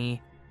with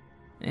me,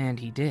 and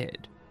he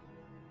did.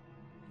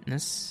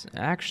 This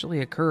actually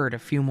occurred a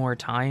few more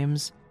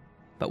times,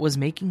 but was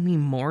making me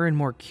more and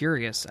more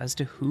curious as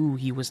to who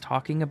he was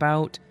talking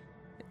about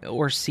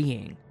or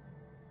seeing.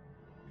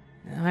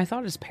 I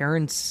thought his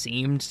parents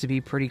seemed to be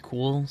pretty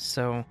cool,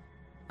 so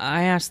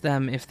I asked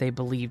them if they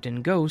believed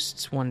in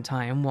ghosts one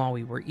time while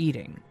we were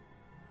eating.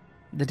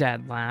 The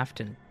dad laughed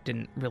and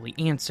didn't really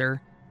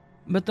answer,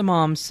 but the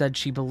mom said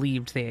she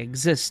believed they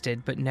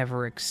existed but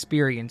never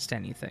experienced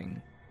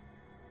anything.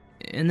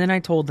 And then I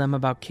told them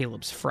about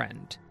Caleb's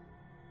friend.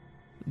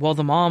 While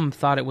the mom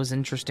thought it was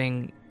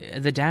interesting,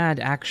 the dad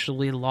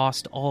actually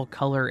lost all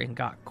color and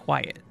got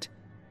quiet.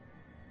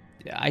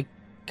 I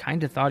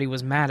kind of thought he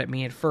was mad at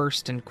me at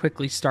first and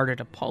quickly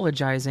started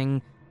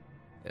apologizing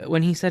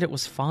when he said it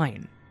was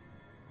fine.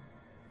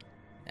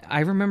 I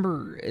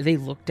remember they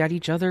looked at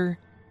each other,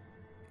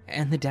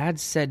 and the dad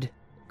said,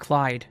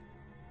 "Clyde,"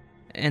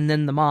 and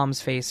then the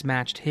mom's face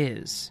matched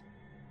his.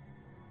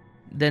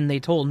 Then they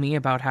told me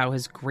about how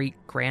his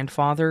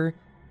great-grandfather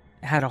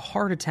had a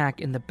heart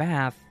attack in the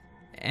bath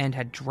and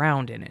had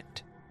drowned in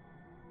it.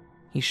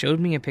 He showed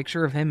me a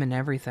picture of him and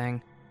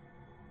everything.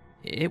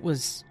 It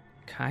was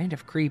kind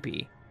of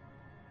creepy.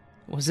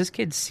 Was this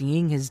kid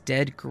seeing his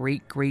dead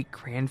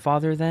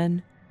great-great-grandfather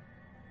then?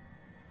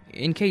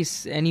 In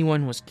case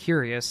anyone was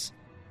curious,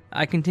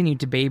 I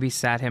continued to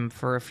babysat him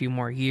for a few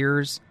more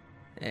years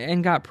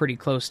and got pretty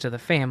close to the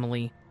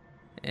family,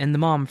 and the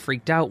mom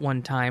freaked out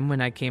one time when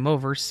I came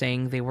over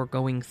saying they were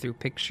going through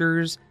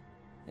pictures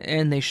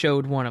and they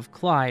showed one of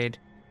Clyde,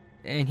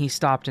 and he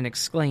stopped and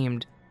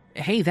exclaimed,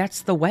 "Hey,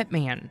 that's the wet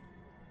man."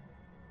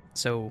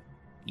 So,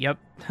 yep,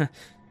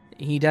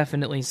 he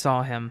definitely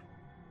saw him.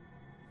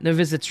 The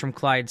visits from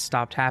Clyde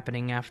stopped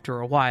happening after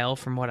a while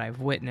from what I've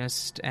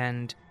witnessed,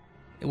 and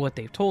what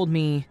they've told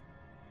me,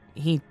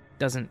 he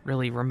doesn't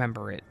really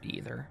remember it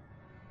either.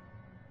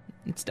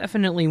 It's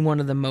definitely one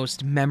of the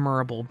most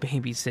memorable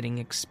babysitting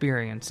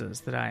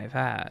experiences that I have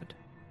had.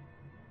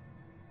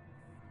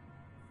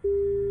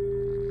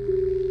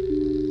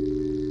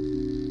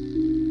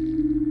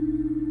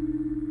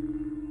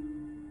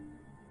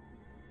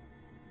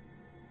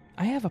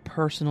 I have a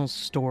personal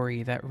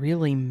story that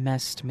really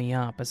messed me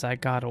up as I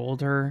got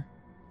older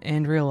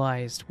and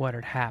realized what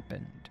had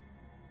happened.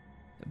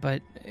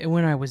 But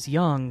when I was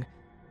young,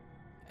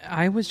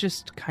 I was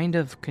just kind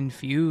of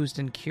confused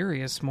and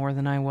curious more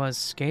than I was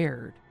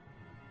scared.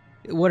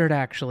 What had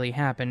actually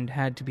happened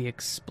had to be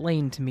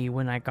explained to me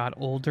when I got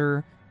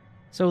older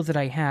so that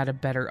I had a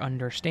better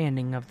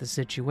understanding of the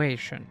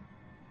situation.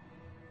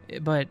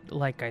 But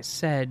like I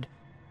said,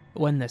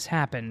 when this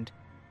happened,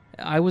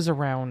 I was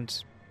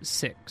around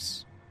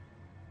 6,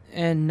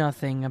 and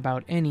nothing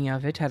about any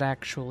of it had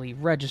actually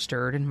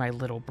registered in my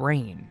little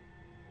brain.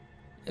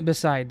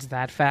 Besides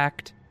that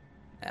fact,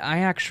 I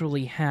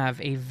actually have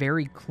a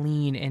very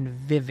clean and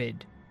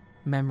vivid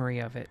memory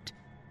of it,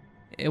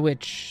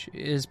 which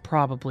is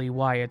probably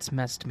why it's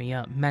messed me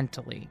up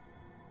mentally.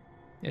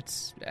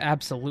 It's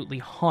absolutely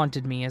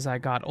haunted me as I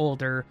got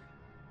older,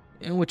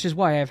 which is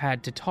why I've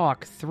had to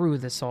talk through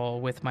this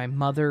all with my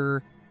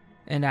mother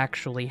and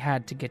actually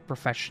had to get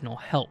professional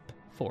help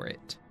for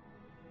it.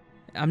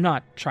 I'm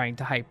not trying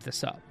to hype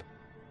this up.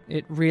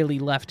 It really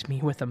left me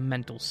with a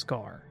mental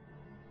scar.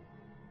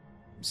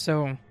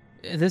 So,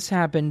 this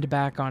happened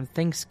back on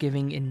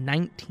Thanksgiving in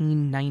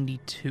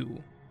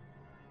 1992.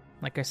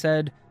 Like I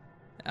said,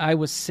 I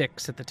was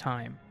 6 at the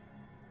time.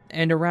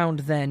 And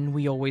around then,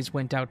 we always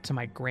went out to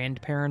my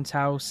grandparents'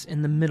 house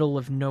in the middle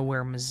of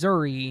nowhere,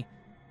 Missouri,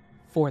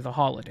 for the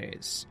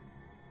holidays.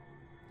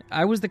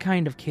 I was the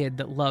kind of kid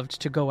that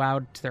loved to go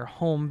out to their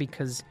home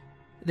because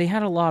they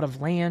had a lot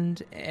of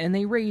land, and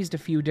they raised a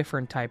few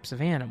different types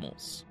of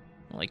animals,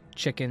 like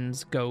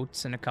chickens,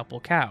 goats, and a couple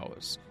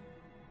cows.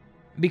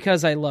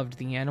 Because I loved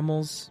the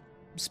animals,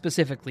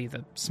 specifically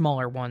the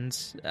smaller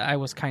ones, I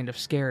was kind of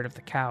scared of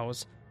the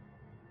cows.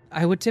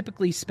 I would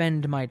typically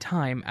spend my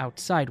time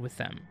outside with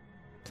them,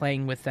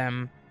 playing with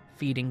them,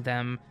 feeding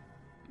them,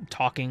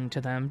 talking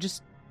to them,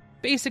 just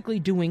basically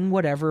doing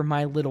whatever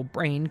my little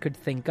brain could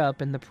think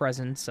up in the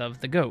presence of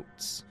the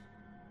goats.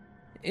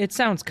 It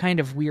sounds kind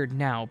of weird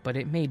now, but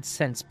it made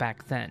sense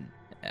back then,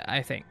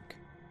 I think.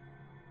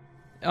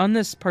 On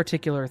this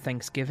particular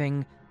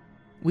Thanksgiving,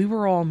 we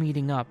were all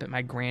meeting up at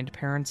my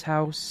grandparents'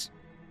 house,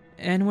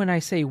 and when I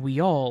say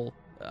we all,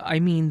 I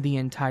mean the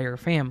entire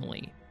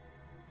family,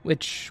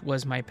 which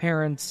was my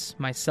parents,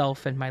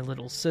 myself and my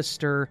little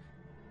sister,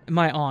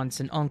 my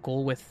aunts and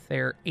uncle with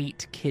their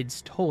 8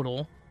 kids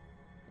total,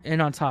 and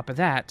on top of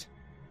that,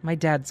 my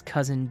dad's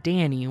cousin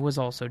Danny was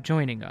also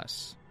joining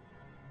us.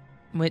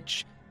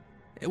 Which,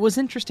 it was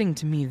interesting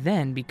to me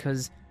then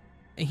because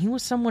he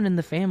was someone in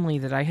the family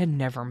that I had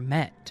never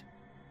met.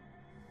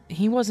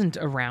 He wasn't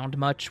around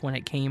much when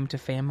it came to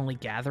family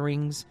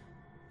gatherings,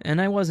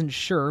 and I wasn't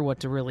sure what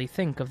to really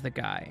think of the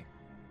guy.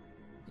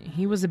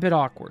 He was a bit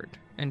awkward,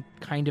 and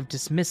kind of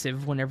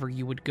dismissive whenever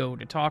you would go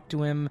to talk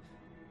to him,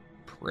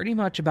 pretty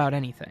much about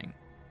anything.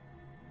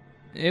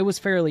 It was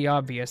fairly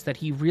obvious that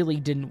he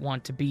really didn't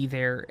want to be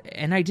there,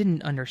 and I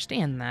didn't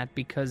understand that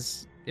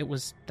because it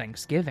was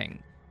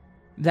Thanksgiving.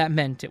 That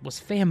meant it was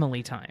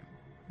family time,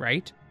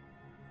 right?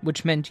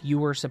 Which meant you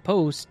were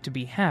supposed to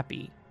be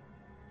happy,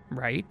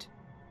 right?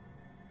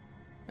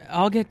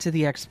 I'll get to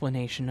the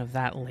explanation of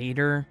that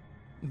later,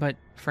 but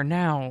for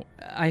now,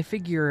 I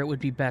figure it would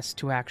be best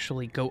to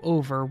actually go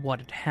over what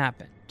had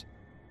happened.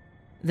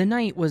 The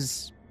night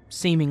was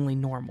seemingly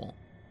normal.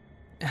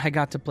 I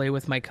got to play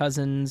with my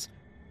cousins,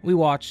 we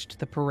watched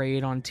the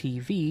parade on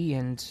TV,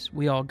 and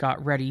we all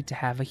got ready to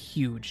have a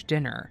huge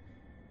dinner.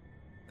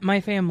 My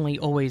family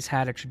always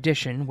had a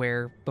tradition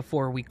where,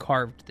 before we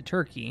carved the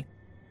turkey,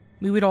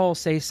 we would all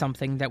say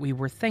something that we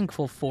were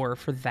thankful for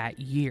that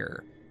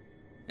year.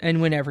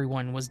 And when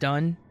everyone was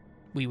done,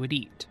 we would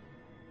eat.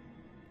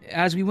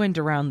 As we went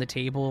around the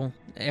table,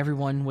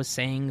 everyone was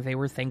saying they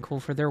were thankful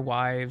for their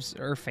wives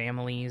or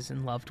families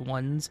and loved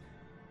ones,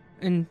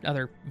 and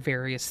other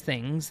various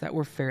things that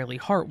were fairly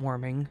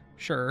heartwarming,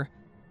 sure.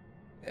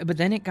 But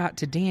then it got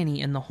to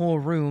Danny and the whole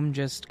room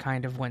just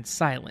kind of went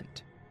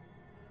silent.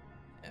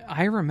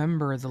 I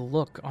remember the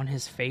look on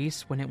his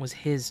face when it was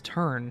his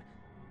turn,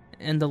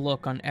 and the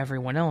look on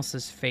everyone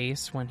else's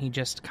face when he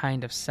just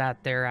kind of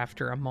sat there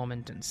after a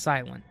moment in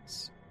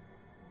silence.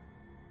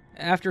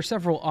 After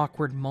several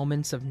awkward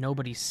moments of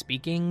nobody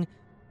speaking,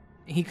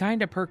 he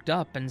kind of perked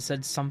up and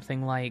said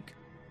something like,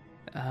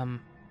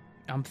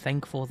 I'm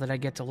thankful that I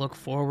get to look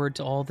forward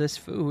to all this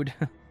food,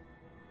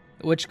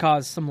 which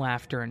caused some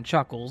laughter and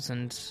chuckles,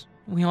 and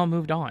we all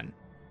moved on.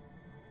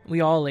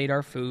 We all ate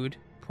our food,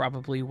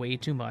 probably way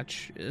too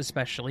much,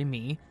 especially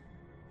me,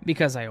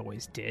 because I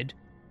always did.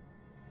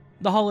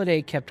 The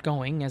holiday kept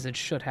going as it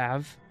should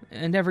have,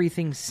 and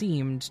everything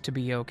seemed to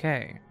be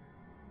okay.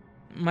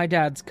 My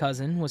dad's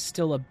cousin was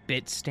still a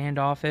bit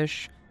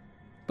standoffish,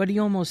 but he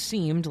almost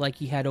seemed like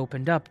he had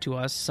opened up to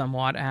us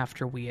somewhat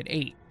after we had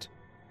ate.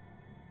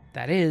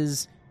 That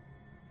is,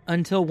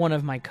 until one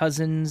of my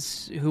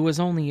cousins, who was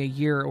only a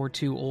year or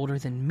two older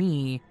than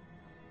me,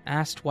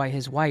 asked why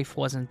his wife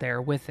wasn't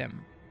there with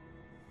him.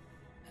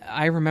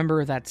 I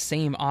remember that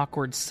same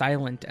awkward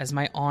silence as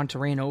my aunt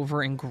ran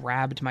over and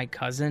grabbed my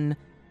cousin,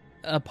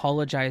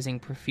 apologizing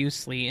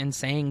profusely and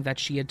saying that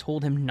she had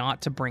told him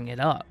not to bring it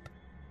up.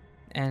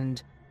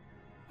 And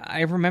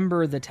I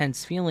remember the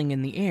tense feeling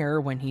in the air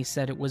when he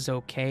said it was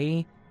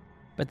okay,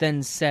 but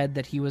then said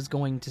that he was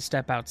going to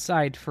step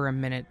outside for a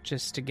minute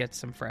just to get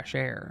some fresh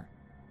air.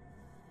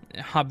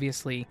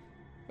 Obviously,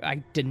 I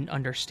didn't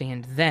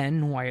understand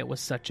then why it was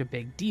such a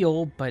big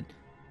deal, but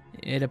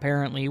it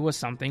apparently was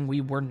something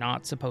we were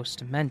not supposed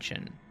to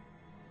mention.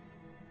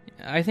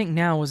 I think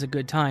now is a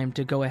good time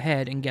to go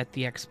ahead and get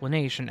the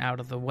explanation out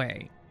of the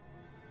way.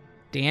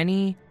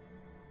 Danny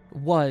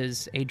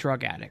was a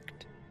drug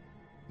addict.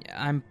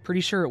 I'm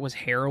pretty sure it was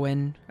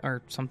heroin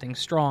or something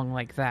strong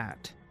like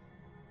that.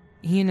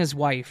 He and his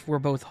wife were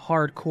both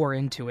hardcore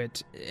into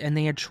it, and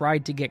they had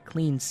tried to get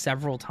clean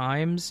several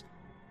times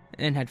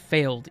and had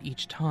failed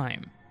each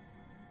time.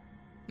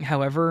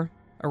 However,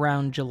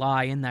 around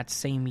July in that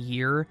same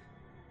year,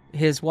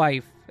 his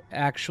wife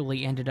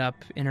actually ended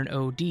up in an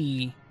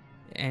OD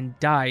and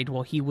died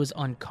while he was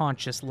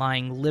unconscious,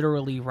 lying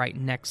literally right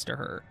next to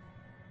her.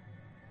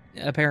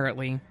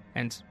 Apparently,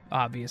 and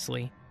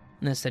obviously,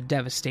 this had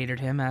devastated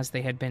him as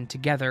they had been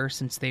together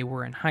since they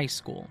were in high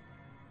school.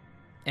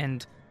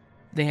 And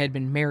they had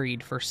been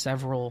married for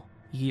several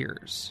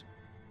years.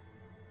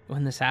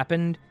 When this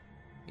happened,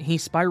 he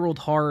spiraled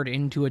hard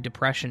into a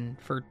depression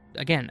for,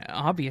 again,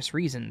 obvious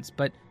reasons,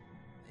 but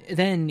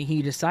then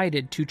he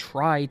decided to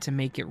try to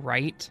make it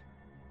right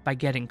by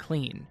getting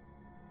clean.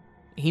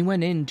 He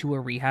went into a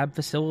rehab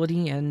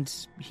facility and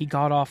he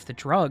got off the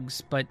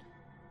drugs, but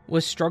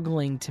was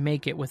struggling to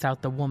make it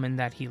without the woman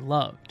that he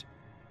loved.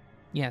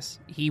 Yes,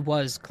 he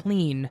was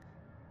clean,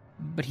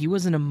 but he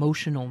was an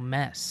emotional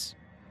mess.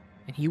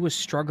 and he was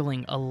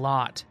struggling a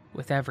lot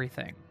with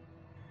everything.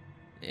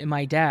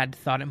 My dad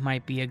thought it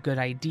might be a good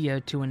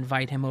idea to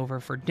invite him over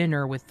for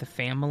dinner with the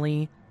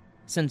family,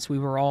 since we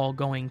were all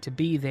going to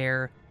be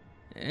there,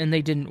 and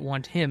they didn't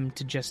want him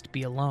to just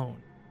be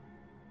alone.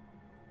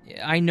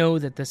 I know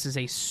that this is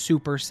a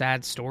super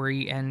sad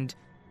story, and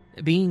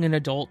being an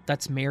adult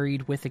that's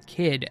married with a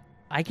kid,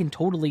 I can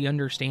totally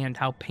understand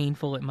how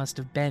painful it must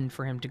have been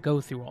for him to go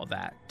through all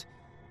that.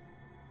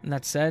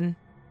 That said,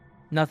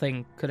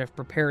 nothing could have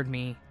prepared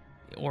me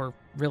or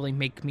really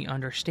make me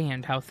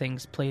understand how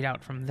things played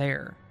out from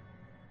there.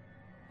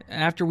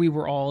 After we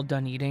were all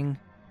done eating,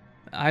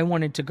 I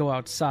wanted to go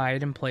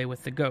outside and play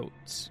with the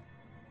goats,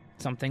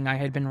 something I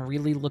had been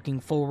really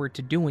looking forward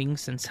to doing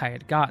since I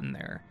had gotten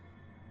there.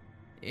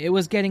 It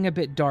was getting a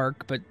bit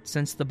dark, but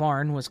since the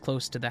barn was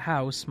close to the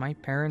house, my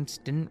parents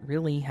didn't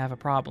really have a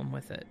problem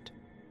with it.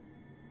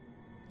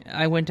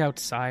 I went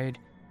outside,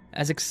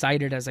 as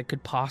excited as I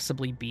could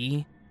possibly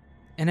be,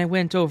 and I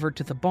went over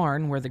to the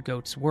barn where the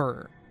goats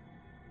were.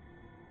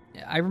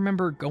 I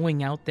remember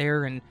going out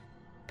there and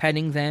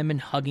petting them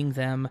and hugging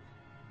them.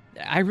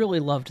 I really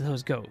loved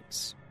those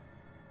goats.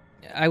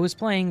 I was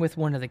playing with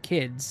one of the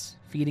kids,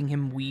 feeding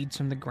him weeds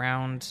from the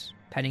ground,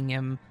 petting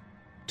him,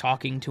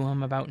 talking to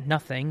him about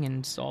nothing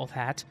and all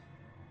that,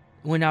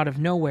 when out of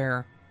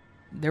nowhere,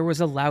 there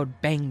was a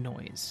loud bang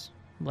noise,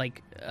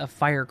 like a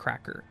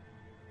firecracker,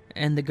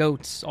 and the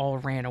goats all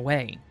ran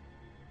away.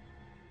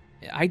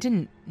 I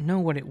didn't know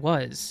what it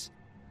was,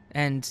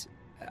 and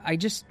I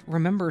just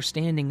remember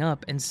standing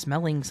up and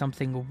smelling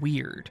something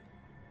weird.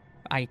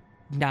 I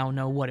now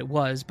know what it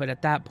was, but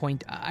at that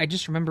point, I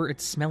just remember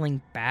it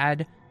smelling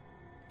bad,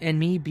 and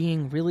me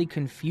being really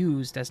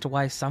confused as to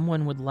why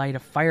someone would light a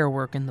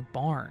firework in the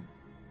barn.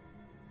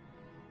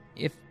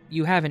 If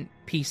you haven't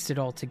pieced it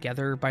all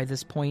together by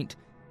this point,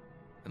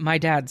 my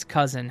dad's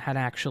cousin had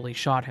actually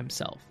shot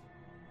himself.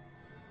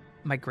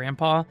 My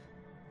grandpa,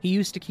 he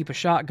used to keep a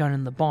shotgun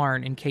in the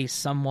barn in case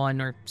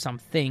someone or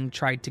something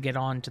tried to get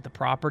onto the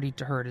property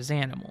to hurt his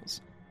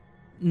animals,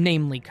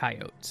 namely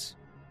coyotes.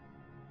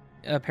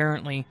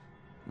 Apparently,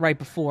 right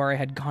before I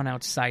had gone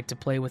outside to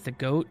play with the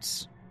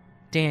goats,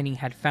 Danny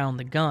had found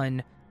the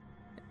gun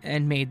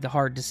and made the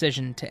hard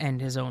decision to end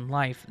his own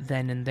life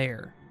then and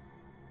there.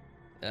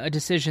 A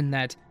decision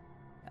that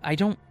I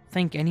don't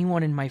think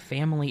anyone in my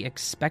family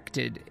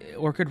expected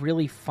or could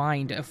really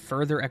find a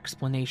further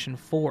explanation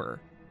for.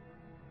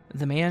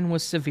 The man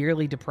was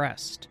severely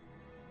depressed.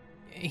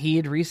 He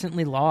had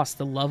recently lost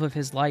the love of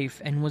his life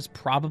and was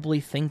probably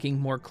thinking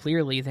more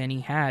clearly than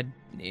he had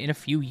in a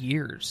few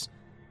years.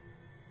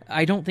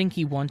 I don't think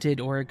he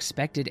wanted or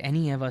expected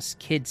any of us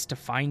kids to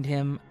find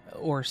him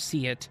or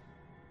see it,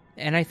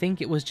 and I think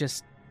it was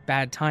just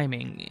bad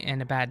timing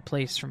and a bad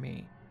place for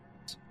me.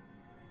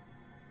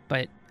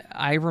 But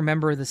I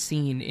remember the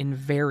scene in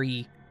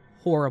very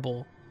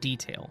horrible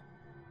detail.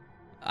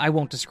 I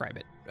won't describe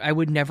it. I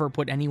would never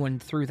put anyone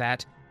through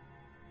that.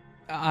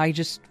 I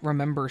just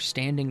remember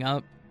standing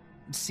up,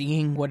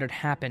 seeing what had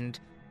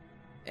happened,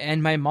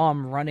 and my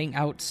mom running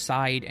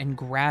outside and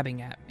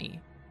grabbing at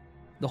me.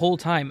 The whole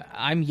time,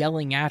 I'm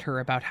yelling at her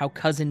about how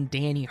cousin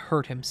Danny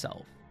hurt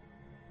himself.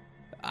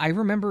 I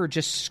remember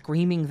just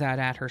screaming that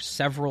at her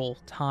several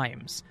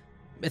times,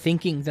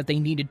 thinking that they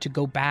needed to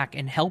go back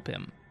and help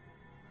him.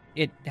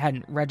 It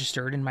hadn't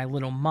registered in my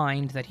little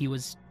mind that he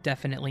was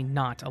definitely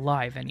not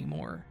alive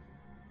anymore.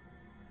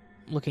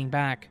 Looking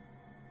back,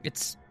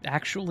 it's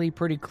actually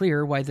pretty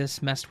clear why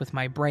this messed with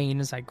my brain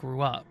as I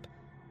grew up.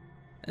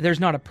 There's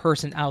not a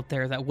person out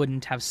there that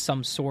wouldn't have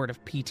some sort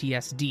of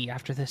PTSD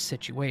after this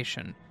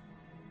situation.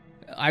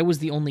 I was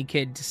the only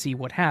kid to see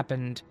what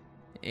happened,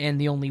 and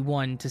the only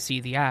one to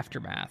see the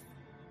aftermath,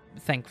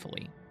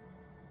 thankfully.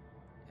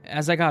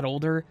 As I got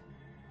older,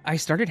 I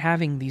started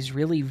having these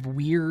really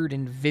weird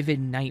and vivid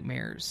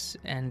nightmares,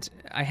 and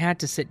I had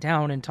to sit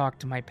down and talk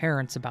to my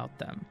parents about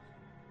them.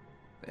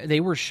 They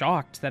were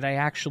shocked that I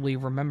actually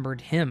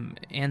remembered him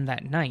and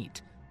that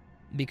night,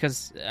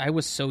 because I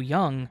was so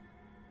young,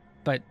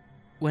 but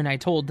when I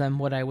told them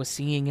what I was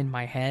seeing in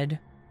my head,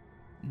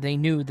 they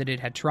knew that it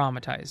had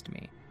traumatized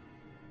me.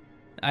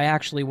 I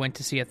actually went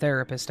to see a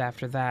therapist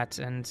after that,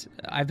 and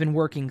I've been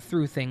working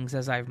through things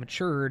as I've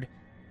matured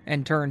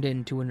and turned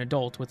into an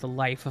adult with a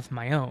life of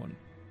my own.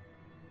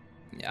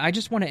 I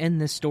just want to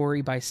end this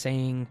story by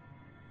saying,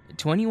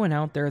 to anyone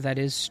out there that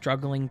is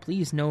struggling,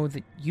 please know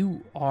that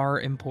you are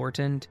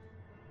important,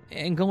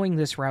 and going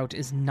this route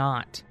is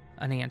not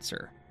an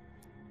answer.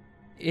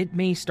 It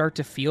may start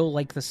to feel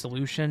like the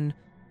solution,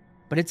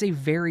 but it's a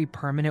very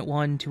permanent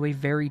one to a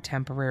very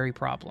temporary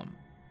problem.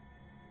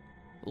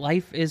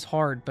 Life is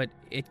hard, but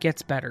it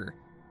gets better,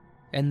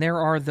 and there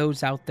are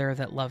those out there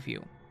that love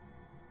you.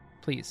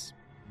 Please,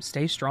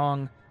 stay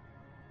strong,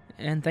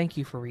 and thank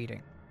you for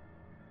reading.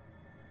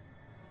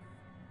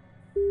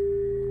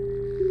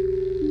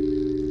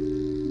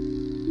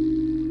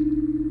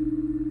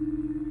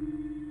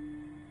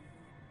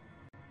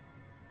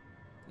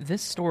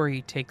 This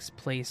story takes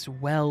place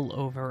well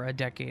over a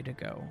decade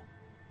ago.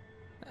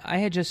 I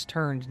had just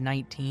turned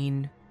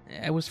 19,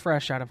 I was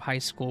fresh out of high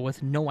school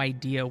with no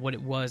idea what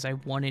it was I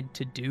wanted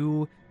to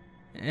do,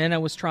 and I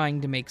was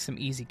trying to make some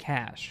easy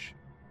cash.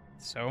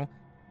 So,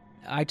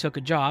 I took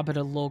a job at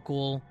a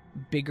local,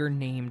 bigger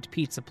named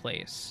pizza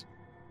place.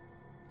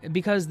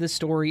 Because this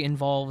story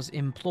involves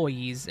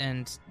employees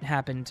and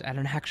happened at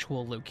an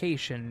actual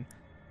location,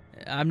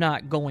 I'm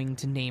not going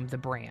to name the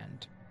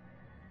brand.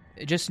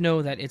 Just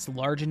know that it's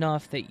large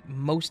enough that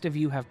most of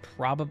you have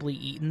probably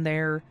eaten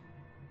there,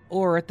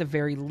 or at the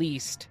very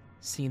least,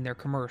 seen their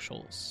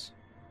commercials.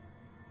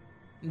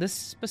 This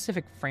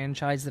specific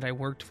franchise that I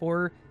worked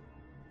for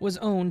was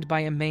owned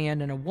by a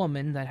man and a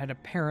woman that had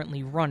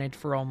apparently run it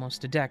for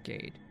almost a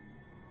decade,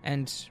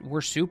 and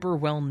were super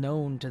well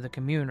known to the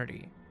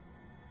community.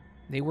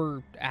 They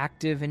were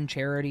active in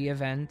charity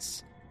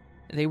events.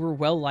 They were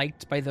well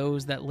liked by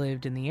those that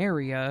lived in the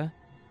area.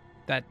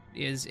 That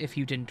is, if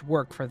you didn't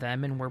work for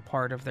them and were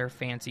part of their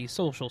fancy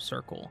social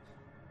circle.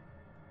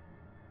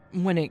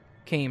 When it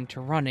came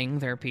to running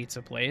their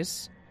pizza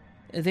place,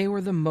 they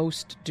were the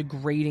most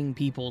degrading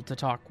people to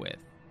talk with.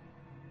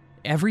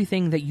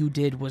 Everything that you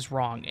did was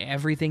wrong.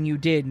 Everything you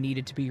did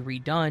needed to be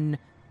redone,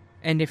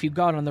 and if you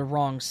got on the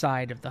wrong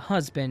side of the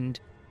husband,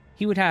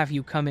 he would have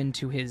you come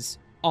into his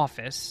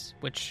office,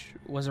 which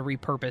was a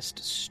repurposed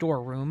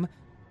storeroom,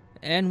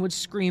 and would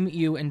scream at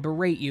you and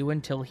berate you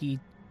until he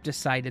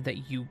decided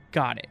that you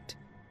got it.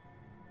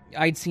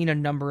 I'd seen a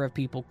number of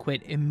people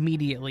quit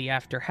immediately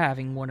after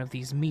having one of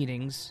these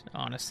meetings,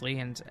 honestly,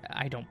 and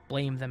I don't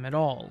blame them at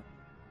all.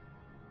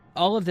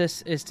 All of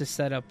this is to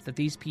set up that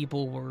these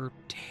people were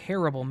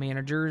terrible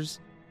managers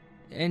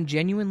and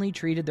genuinely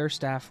treated their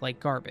staff like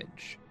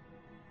garbage.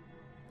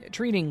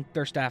 Treating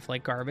their staff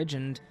like garbage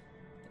and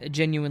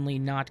genuinely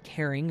not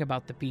caring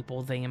about the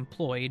people they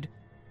employed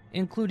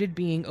included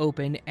being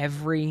open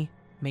every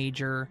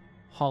major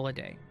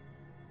holiday,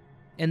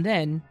 and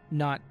then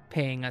not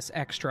paying us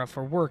extra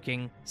for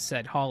working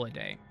said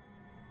holiday.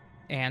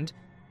 And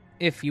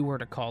if you were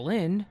to call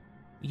in,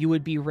 you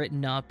would be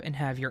written up and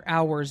have your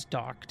hours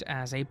docked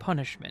as a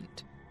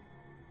punishment.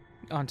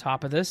 On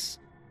top of this,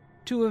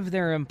 two of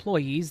their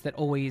employees that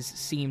always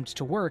seemed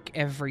to work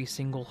every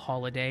single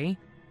holiday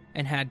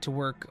and had to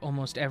work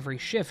almost every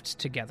shift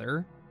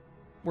together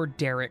were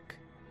Derek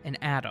and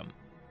Adam.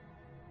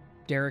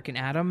 Derek and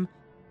Adam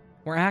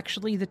were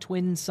actually the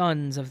twin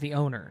sons of the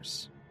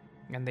owners,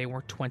 and they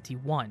were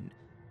 21.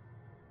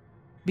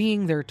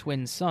 Being their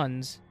twin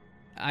sons,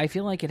 I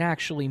feel like it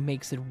actually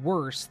makes it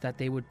worse that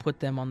they would put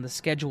them on the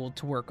schedule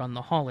to work on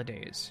the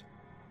holidays.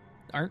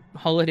 Aren't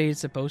holidays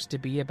supposed to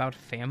be about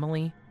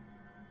family?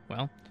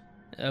 Well,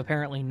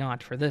 apparently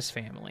not for this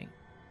family.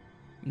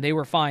 They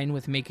were fine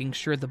with making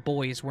sure the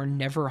boys were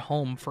never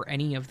home for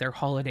any of their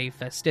holiday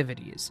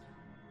festivities.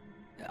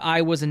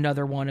 I was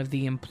another one of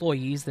the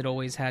employees that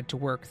always had to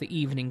work the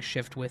evening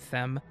shift with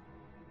them,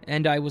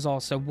 and I was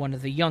also one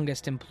of the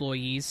youngest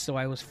employees, so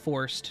I was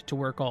forced to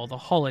work all the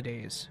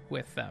holidays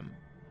with them.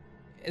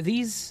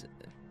 These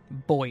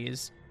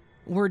boys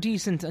were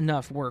decent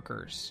enough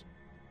workers,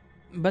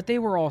 but they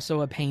were also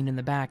a pain in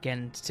the back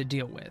end to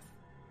deal with.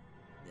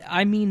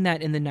 I mean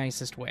that in the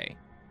nicest way.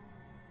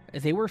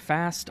 They were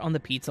fast on the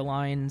pizza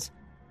lines.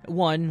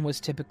 One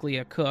was typically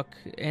a cook,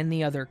 and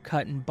the other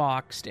cut and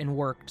boxed and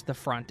worked the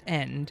front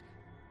end,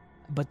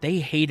 but they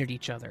hated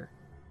each other.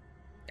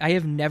 I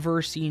have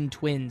never seen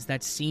twins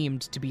that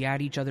seemed to be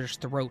at each other's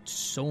throats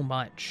so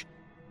much,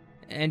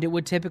 and it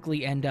would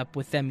typically end up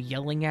with them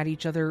yelling at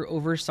each other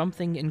over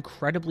something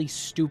incredibly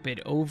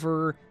stupid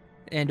over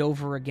and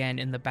over again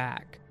in the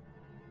back.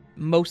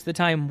 Most of the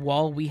time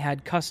while we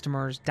had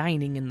customers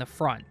dining in the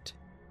front.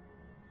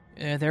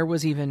 There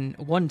was even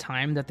one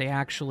time that they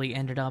actually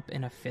ended up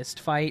in a fist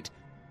fight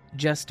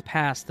just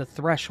past the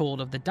threshold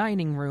of the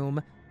dining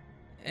room,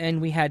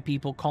 and we had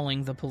people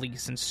calling the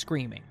police and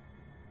screaming.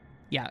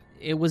 Yeah,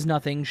 it was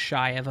nothing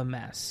shy of a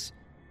mess.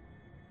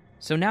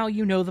 So now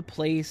you know the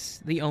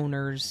place, the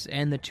owners,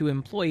 and the two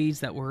employees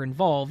that were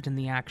involved in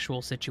the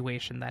actual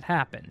situation that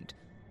happened.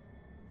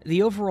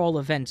 The overall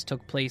event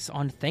took place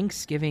on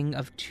Thanksgiving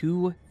of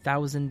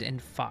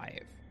 2005.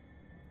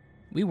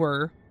 We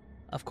were,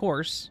 of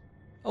course,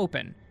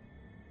 open,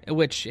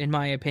 which, in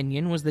my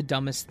opinion, was the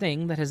dumbest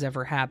thing that has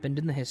ever happened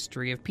in the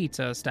history of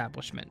pizza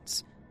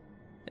establishments.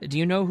 Do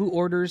you know who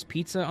orders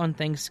pizza on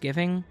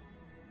Thanksgiving?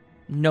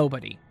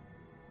 Nobody.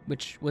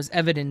 Which was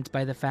evident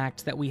by the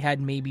fact that we had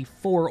maybe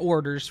 4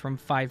 orders from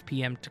 5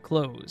 p.m. to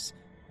close,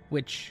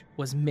 which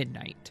was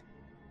midnight.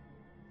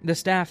 The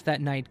staff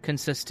that night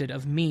consisted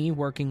of me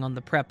working on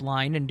the prep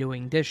line and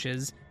doing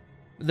dishes,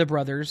 the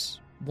brothers,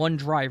 1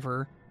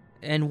 driver,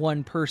 and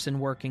 1 person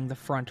working the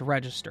front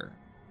register.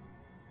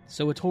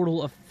 So a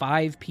total of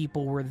 5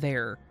 people were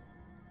there,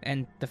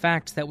 and the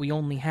fact that we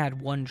only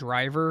had 1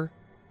 driver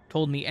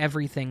told me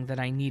everything that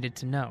I needed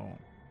to know.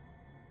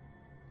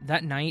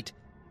 That night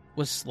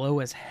was slow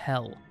as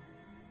hell.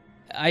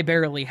 I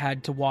barely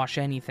had to wash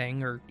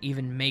anything or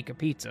even make a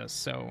pizza,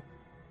 so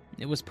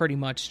it was pretty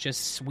much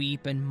just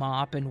sweep and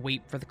mop and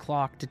wait for the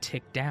clock to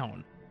tick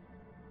down.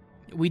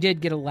 We did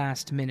get a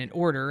last-minute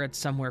order at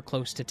somewhere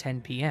close to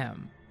 10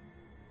 p.m.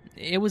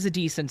 It was a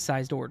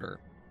decent-sized order,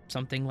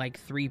 something like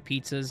 3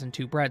 pizzas and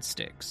 2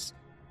 breadsticks.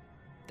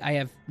 I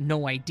have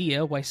no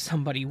idea why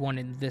somebody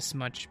wanted this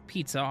much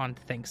pizza on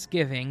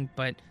Thanksgiving,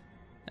 but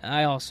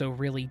I also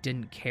really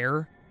didn't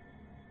care.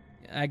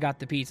 I got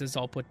the pizzas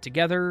all put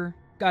together,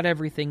 got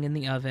everything in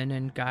the oven,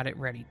 and got it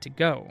ready to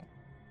go.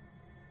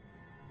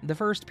 The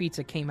first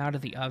pizza came out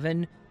of the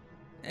oven,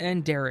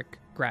 and Derek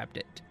grabbed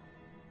it.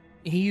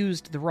 He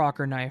used the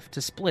rocker knife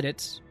to split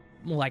it,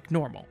 like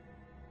normal.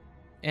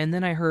 And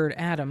then I heard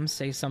Adam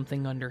say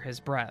something under his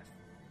breath.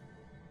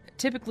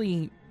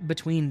 Typically,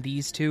 between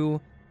these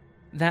two,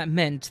 that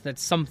meant that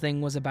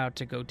something was about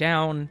to go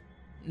down,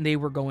 they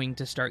were going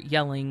to start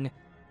yelling,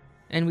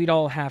 and we'd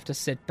all have to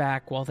sit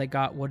back while they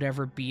got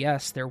whatever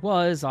BS there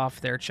was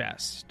off their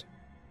chest.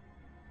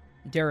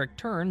 Derek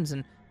turns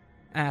and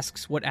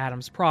asks what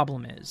Adam's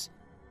problem is.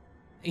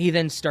 He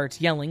then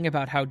starts yelling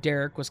about how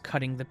Derek was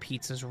cutting the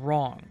pizzas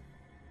wrong.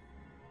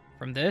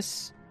 From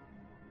this,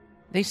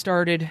 they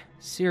started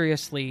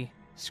seriously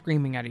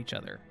screaming at each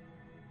other.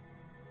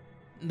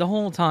 The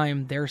whole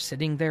time they're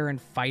sitting there and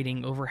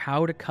fighting over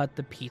how to cut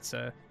the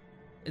pizza,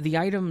 the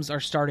items are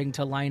starting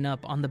to line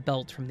up on the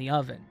belt from the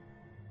oven.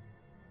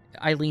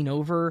 I lean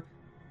over,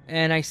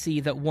 and I see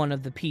that one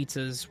of the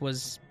pizzas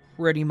was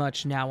pretty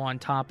much now on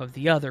top of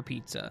the other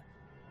pizza,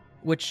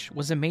 which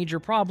was a major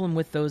problem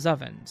with those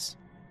ovens,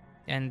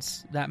 and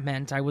that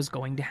meant I was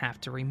going to have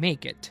to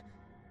remake it.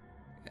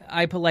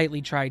 I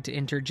politely tried to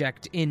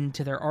interject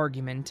into their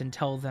argument and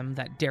tell them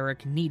that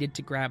Derek needed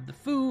to grab the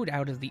food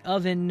out of the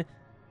oven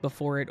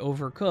before it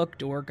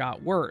overcooked or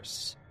got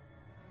worse.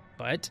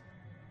 But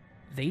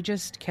they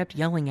just kept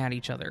yelling at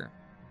each other.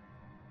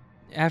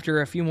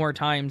 After a few more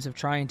times of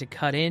trying to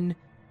cut in,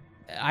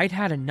 I'd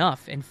had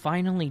enough and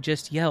finally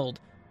just yelled,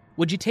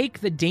 "Would you take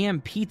the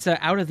damn pizza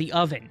out of the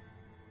oven?"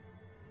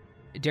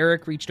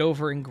 Derek reached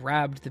over and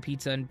grabbed the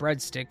pizza and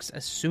breadsticks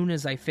as soon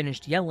as I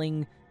finished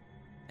yelling,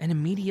 and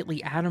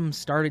immediately Adam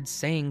started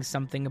saying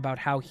something about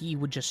how he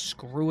would just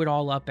screw it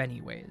all up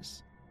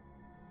anyways.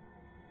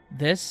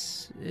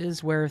 This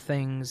is where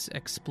things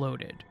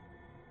exploded.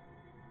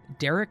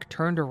 Derek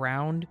turned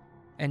around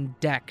and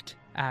decked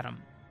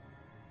Adam,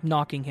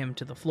 knocking him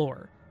to the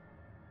floor.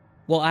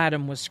 While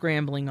Adam was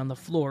scrambling on the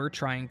floor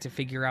trying to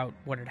figure out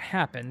what had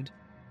happened,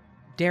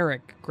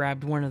 Derek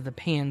grabbed one of the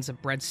pans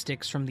of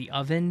breadsticks from the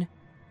oven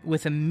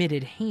with a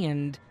mitted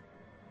hand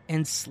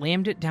and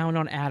slammed it down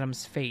on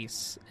Adam's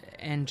face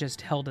and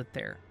just held it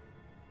there.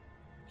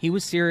 He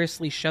was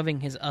seriously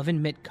shoving his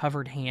oven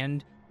mitt-covered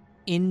hand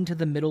into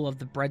the middle of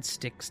the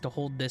breadsticks to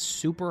hold this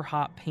super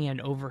hot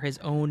pan over his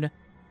own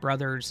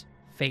brother's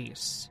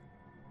face.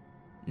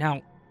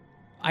 Now,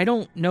 I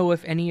don't know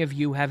if any of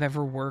you have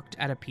ever worked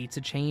at a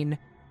pizza chain,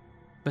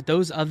 but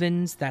those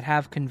ovens that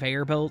have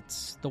conveyor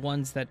belts, the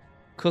ones that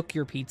cook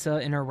your pizza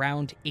in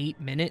around 8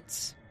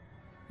 minutes,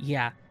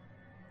 yeah,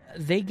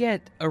 they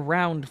get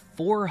around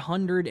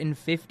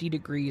 450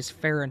 degrees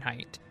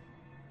Fahrenheit.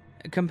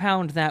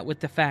 Compound that with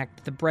the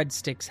fact the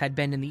breadsticks had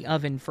been in the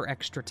oven for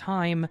extra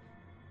time,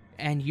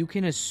 and you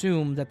can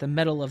assume that the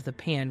metal of the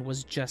pan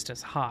was just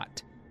as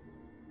hot.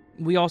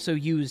 We also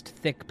used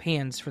thick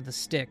pans for the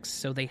sticks,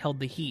 so they held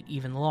the heat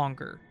even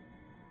longer.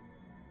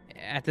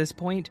 At this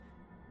point,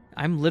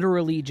 I'm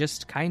literally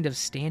just kind of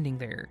standing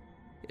there,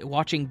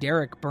 watching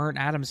Derek burn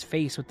Adam's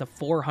face with the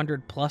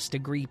 400-plus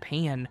degree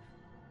pan,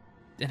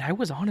 and I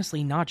was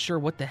honestly not sure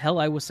what the hell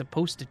I was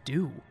supposed to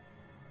do.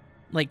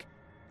 Like,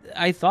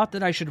 I thought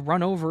that I should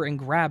run over and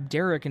grab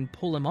Derek and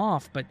pull him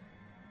off, but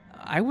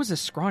I was a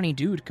scrawny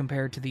dude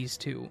compared to these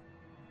two,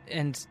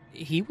 and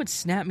he would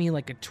snap me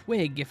like a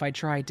twig if I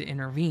tried to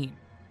intervene.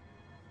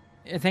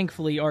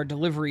 Thankfully, our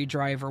delivery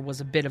driver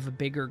was a bit of a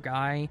bigger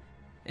guy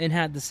and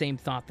had the same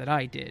thought that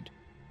I did,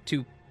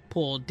 to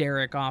pull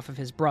Derek off of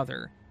his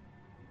brother.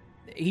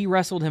 He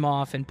wrestled him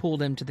off and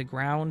pulled him to the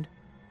ground,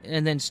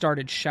 and then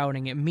started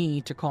shouting at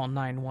me to call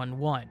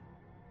 911,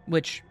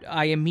 which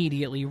I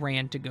immediately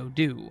ran to go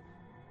do.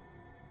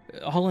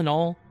 All in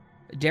all,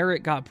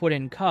 Derek got put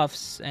in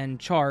cuffs and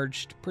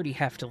charged pretty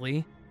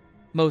heftily,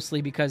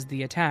 mostly because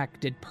the attack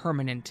did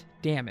permanent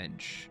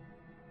damage.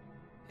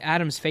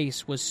 Adam's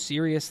face was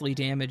seriously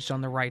damaged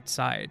on the right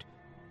side.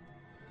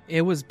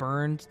 It was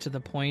burned to the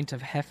point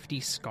of hefty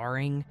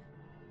scarring,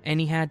 and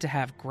he had to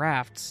have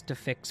grafts to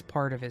fix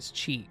part of his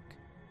cheek.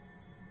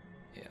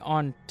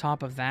 On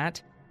top of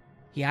that,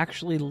 he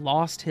actually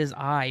lost his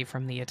eye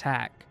from the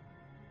attack.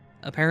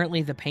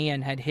 Apparently the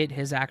pan had hit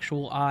his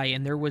actual eye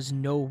and there was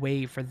no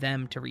way for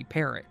them to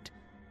repair it.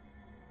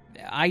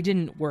 I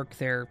didn't work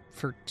there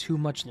for too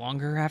much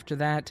longer after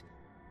that,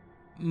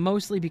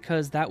 mostly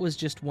because that was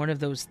just one of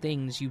those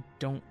things you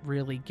don't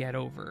really get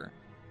over.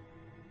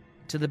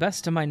 To the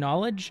best of my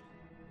knowledge,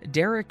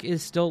 Derek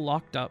is still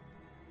locked up,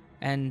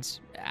 and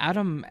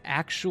Adam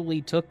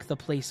actually took the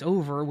place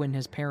over when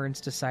his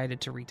parents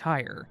decided to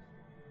retire,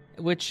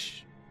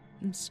 which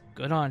is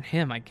good on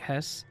him, I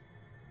guess.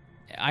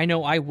 I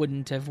know I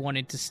wouldn't have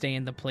wanted to stay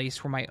in the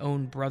place where my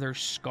own brother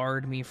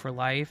scarred me for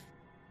life,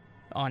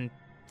 on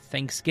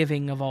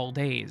Thanksgiving of all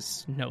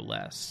days, no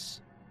less.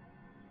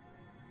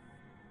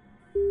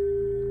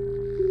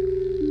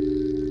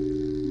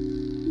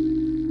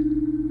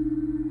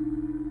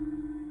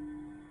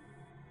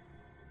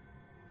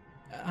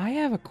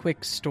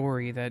 quick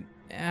story that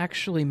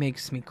actually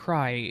makes me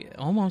cry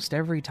almost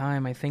every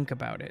time I think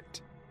about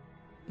it.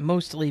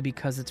 Mostly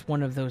because it's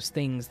one of those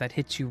things that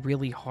hits you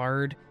really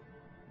hard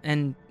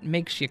and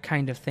makes you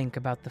kind of think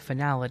about the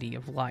finality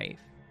of life.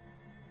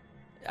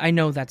 I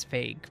know that's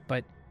vague,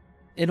 but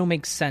it'll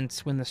make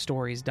sense when the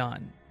story's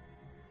done.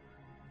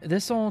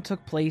 This all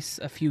took place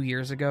a few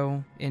years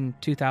ago, in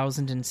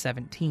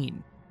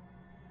 2017.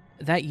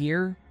 That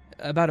year,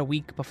 about a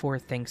week before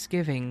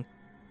Thanksgiving,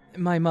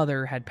 my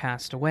mother had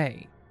passed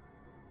away.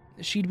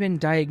 She'd been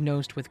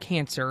diagnosed with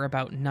cancer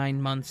about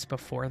 9 months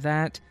before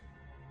that,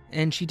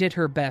 and she did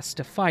her best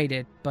to fight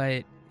it,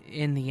 but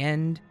in the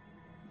end,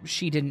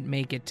 she didn't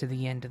make it to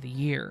the end of the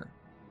year.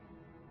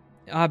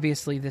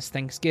 Obviously, this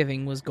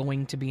Thanksgiving was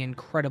going to be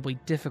incredibly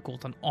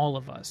difficult on all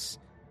of us,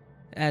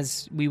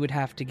 as we would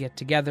have to get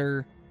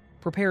together,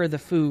 prepare the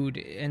food,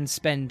 and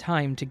spend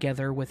time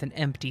together with an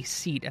empty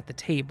seat at the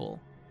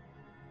table.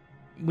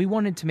 We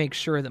wanted to make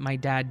sure that my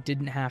dad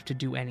didn't have to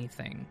do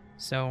anything,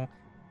 so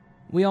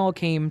we all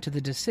came to the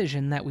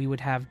decision that we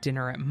would have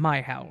dinner at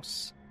my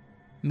house.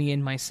 Me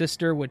and my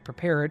sister would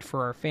prepare it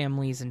for our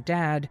families and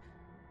dad,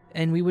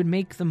 and we would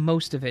make the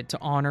most of it to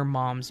honor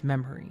Mom's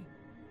memory.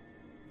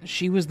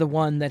 She was the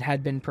one that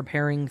had been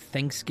preparing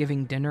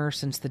Thanksgiving dinner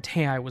since the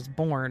day I was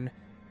born,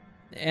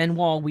 and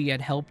while we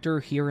had helped her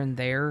here and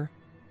there,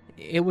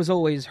 it was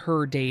always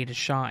her day to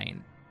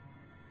shine.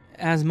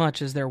 As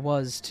much as there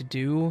was to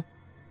do,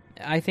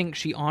 I think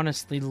she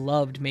honestly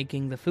loved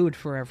making the food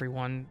for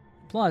everyone,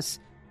 plus,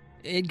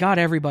 it got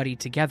everybody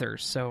together,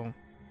 so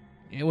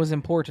it was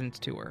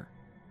important to her.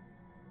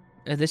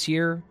 This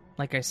year,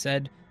 like I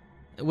said,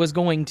 was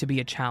going to be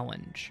a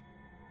challenge.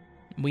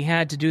 We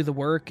had to do the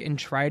work and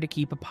try to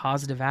keep a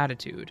positive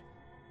attitude.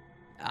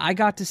 I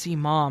got to see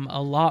Mom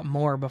a lot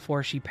more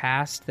before she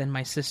passed than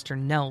my sister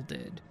Nell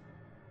did,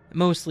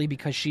 mostly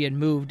because she had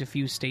moved a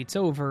few states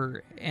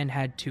over and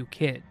had 2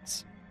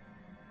 kids.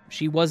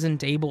 She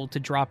wasn't able to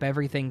drop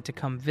everything to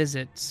come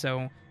visit,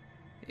 so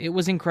it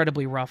was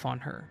incredibly rough on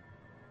her.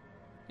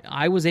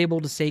 I was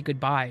able to say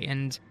goodbye,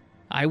 and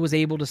I was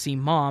able to see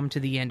Mom to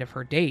the end of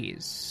her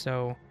days,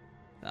 so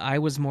I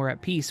was more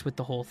at peace with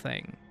the whole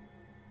thing.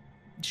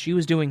 She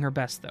was doing her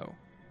best, though,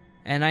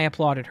 and I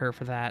applauded her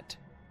for that.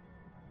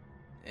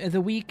 The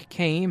week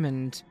came,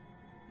 and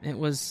it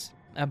was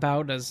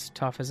about as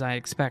tough as I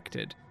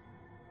expected.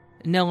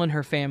 Nell and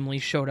her family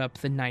showed up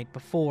the night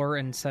before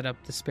and set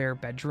up the spare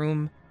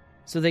bedroom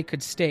so they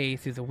could stay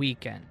through the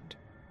weekend.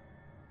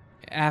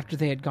 After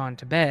they had gone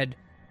to bed,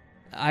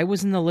 I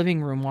was in the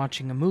living room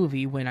watching a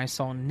movie when I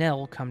saw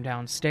Nell come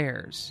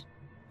downstairs,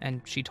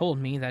 and she told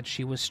me that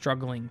she was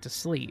struggling to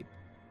sleep.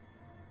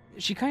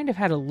 She kind of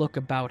had a look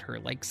about her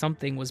like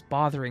something was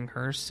bothering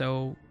her,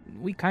 so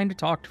we kind of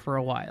talked for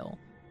a while.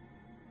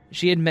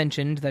 She had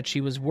mentioned that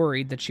she was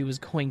worried that she was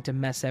going to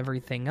mess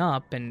everything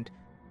up, and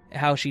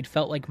how she'd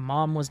felt like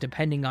Mom was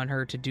depending on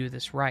her to do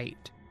this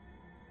right.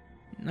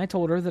 I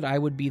told her that I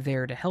would be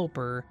there to help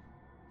her,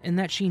 and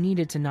that she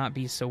needed to not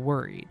be so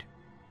worried.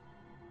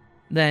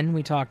 Then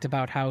we talked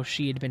about how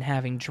she had been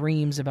having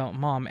dreams about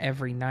Mom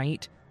every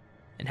night,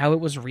 and how it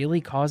was really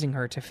causing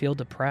her to feel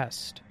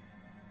depressed.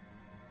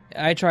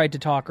 I tried to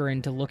talk her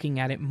into looking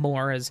at it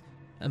more as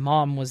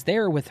Mom was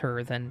there with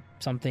her than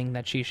something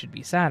that she should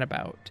be sad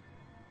about.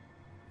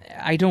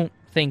 I don't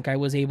think I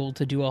was able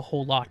to do a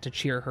whole lot to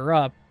cheer her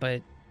up,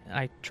 but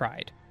I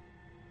tried.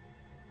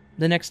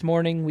 The next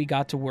morning, we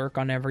got to work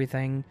on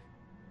everything.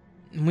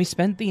 We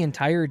spent the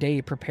entire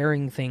day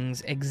preparing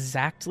things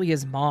exactly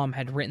as Mom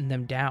had written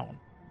them down,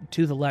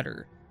 to the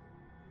letter.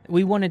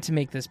 We wanted to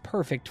make this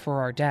perfect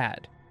for our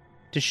dad,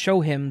 to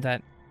show him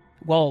that,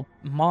 while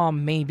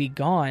Mom may be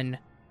gone,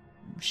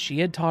 she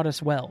had taught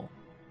us well,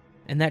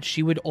 and that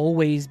she would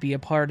always be a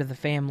part of the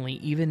family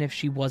even if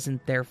she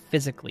wasn't there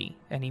physically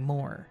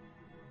anymore.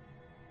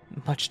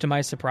 Much to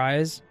my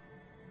surprise,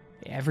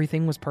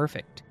 everything was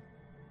perfect.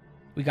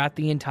 We got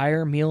the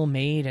entire meal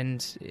made,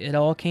 and it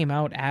all came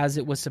out as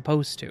it was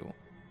supposed to.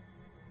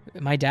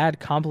 My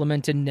dad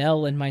complimented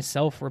Nell and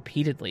myself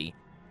repeatedly,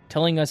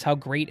 telling us how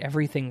great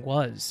everything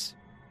was.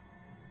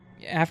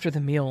 After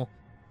the meal,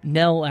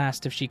 Nell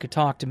asked if she could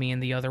talk to me in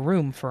the other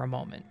room for a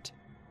moment.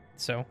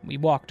 So we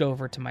walked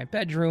over to my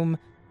bedroom,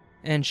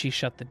 and she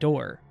shut the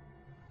door.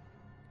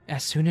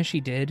 As soon as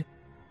she did,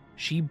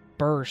 she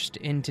burst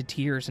into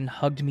tears and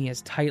hugged me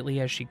as tightly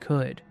as she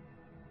could.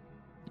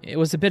 It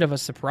was a bit of a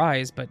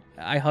surprise, but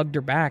I hugged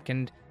her back,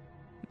 and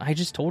I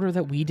just told her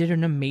that we did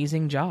an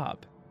amazing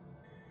job.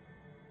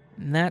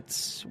 And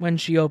that's when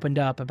she opened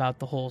up about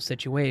the whole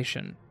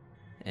situation,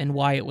 and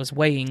why it was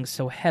weighing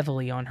so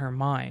heavily on her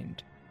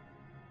mind.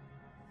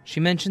 She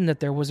mentioned that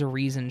there was a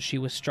reason she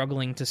was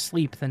struggling to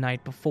sleep the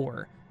night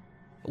before,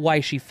 why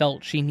she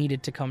felt she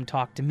needed to come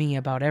talk to me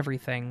about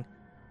everything,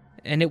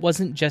 and it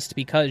wasn't just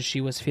because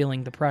she was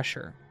feeling the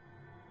pressure.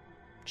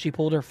 She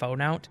pulled her phone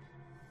out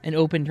and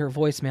opened her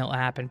voicemail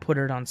app and put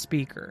it on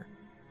speaker.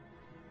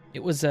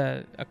 It was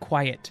a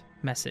quiet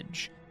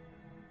message,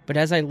 but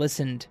as I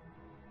listened,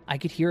 I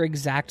could hear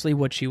exactly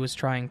what she was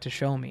trying to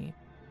show me.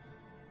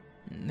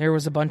 There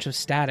was a bunch of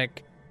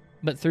static,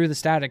 But through the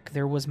static,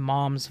 there was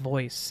Mom's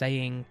voice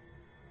saying,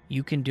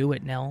 "You can do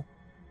it, Nell."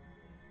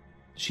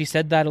 She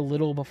said that a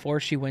little before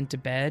she went to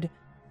bed.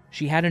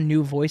 She had a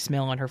new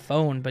voicemail on her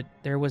phone, but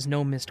there was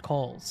no missed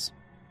calls.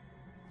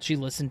 She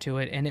listened to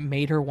it, and it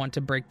made her want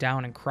to break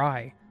down and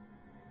cry.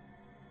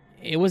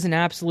 It was an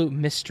absolute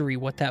mystery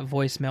what that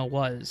voicemail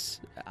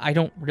was. I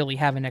don't really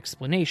have an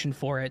explanation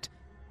for it,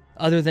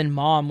 other than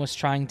Mom was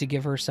trying to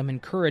give her some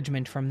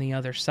encouragement from the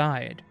other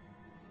side.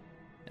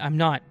 I'm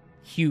not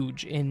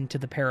huge into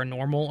the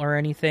paranormal or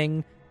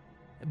anything,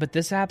 but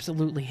this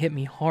absolutely hit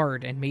me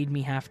hard and made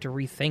me have to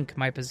rethink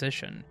my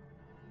position.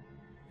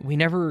 We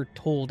never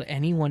told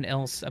anyone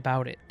else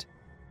about it,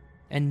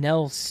 and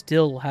Nell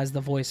still has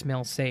the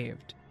voicemail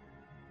saved.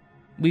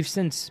 We've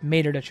since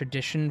made it a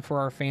tradition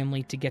for our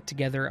family to get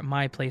together at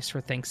my place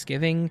for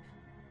Thanksgiving,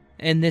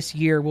 and this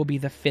year will be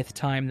the 5th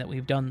time that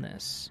we've done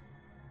this.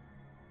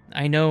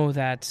 I know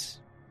that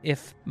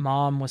if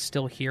Mom was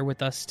still here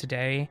with us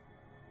today,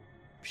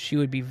 she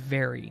would be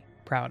very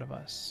proud of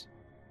us.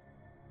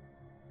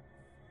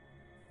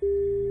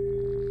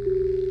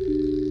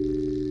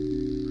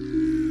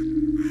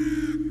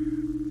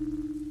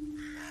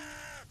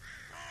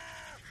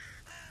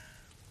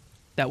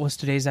 That was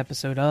today's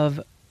episode of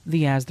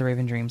the As the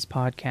Raven Dreams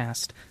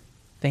podcast.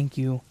 Thank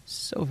you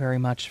so very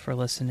much for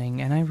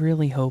listening, and I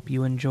really hope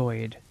you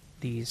enjoyed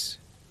these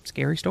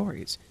scary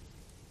stories.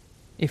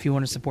 If you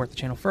want to support the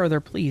channel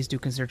further, please do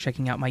consider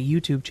checking out my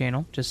YouTube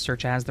channel. Just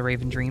search As the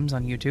Raven Dreams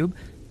on YouTube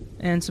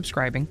and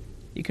subscribing.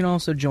 You can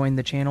also join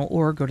the channel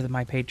or go to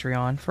my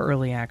Patreon for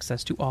early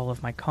access to all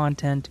of my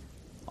content.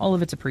 All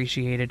of it's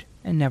appreciated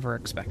and never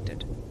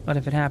expected. But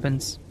if it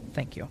happens,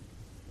 thank you.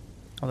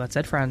 All that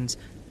said, friends,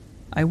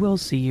 I will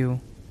see you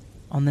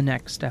on the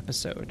next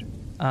episode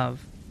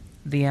of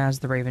the As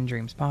the Raven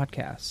Dreams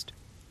podcast.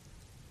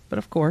 But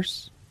of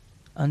course,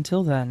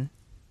 until then,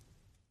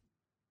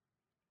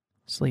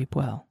 sleep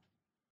well.